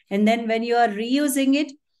download, and then when you are reusing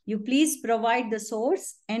it, you please provide the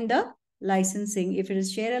source and the licensing. If it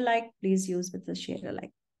is share alike, please use with the share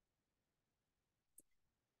alike.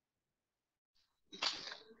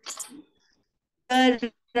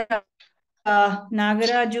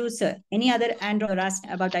 Nagaraju sir, any other Android asked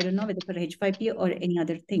about, I don't know whether for h5p or any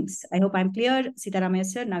other things. I hope I'm clear. Sitaramaya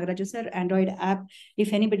sir, Nagaraju sir, Android app,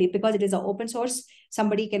 if anybody, because it is an open source,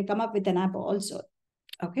 somebody can come up with an app also.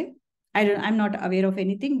 Okay, I'm not aware of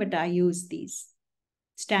anything, but I use these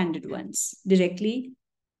standard ones directly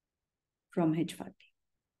from h5p.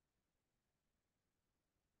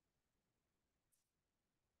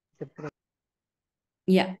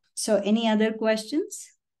 Yeah, so any other questions?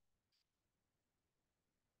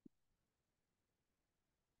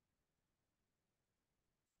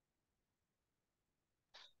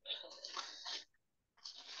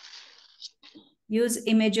 Use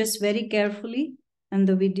images very carefully and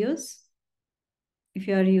the videos if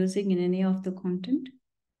you are using in any of the content.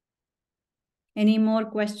 Any more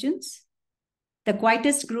questions? The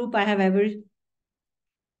quietest group I have ever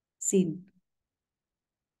seen.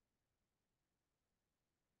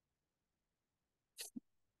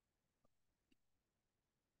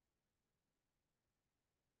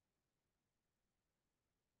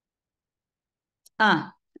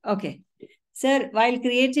 Okay. Sir, while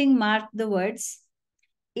creating mark the words,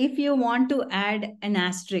 if you want to add an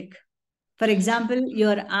asterisk, for example,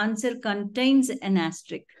 your answer contains an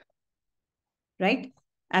asterisk, right?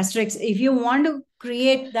 Asterisk, if you want to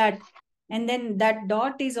create that, and then that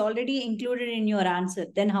dot is already included in your answer,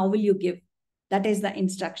 then how will you give? That is the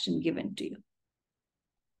instruction given to you.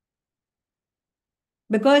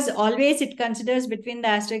 Because always it considers between the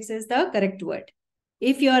asterisks is the correct word.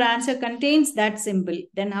 If your answer contains that symbol,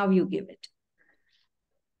 then how you give it?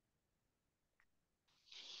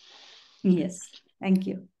 Yes, thank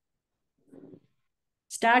you.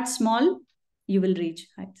 Start small, you will reach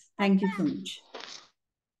heights. Thank you so much.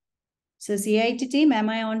 So CIT team,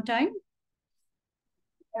 am I on time?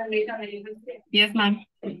 Yes, ma'am.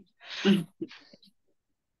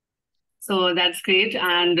 So that's great.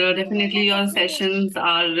 And definitely your sessions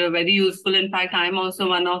are very useful. In fact, I'm also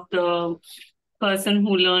one of the person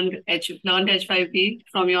who learned H5p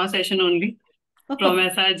from your session only, from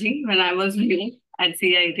SRG when I was new at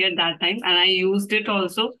CIT at that time. And I used it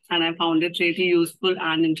also and I found it really useful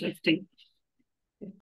and interesting.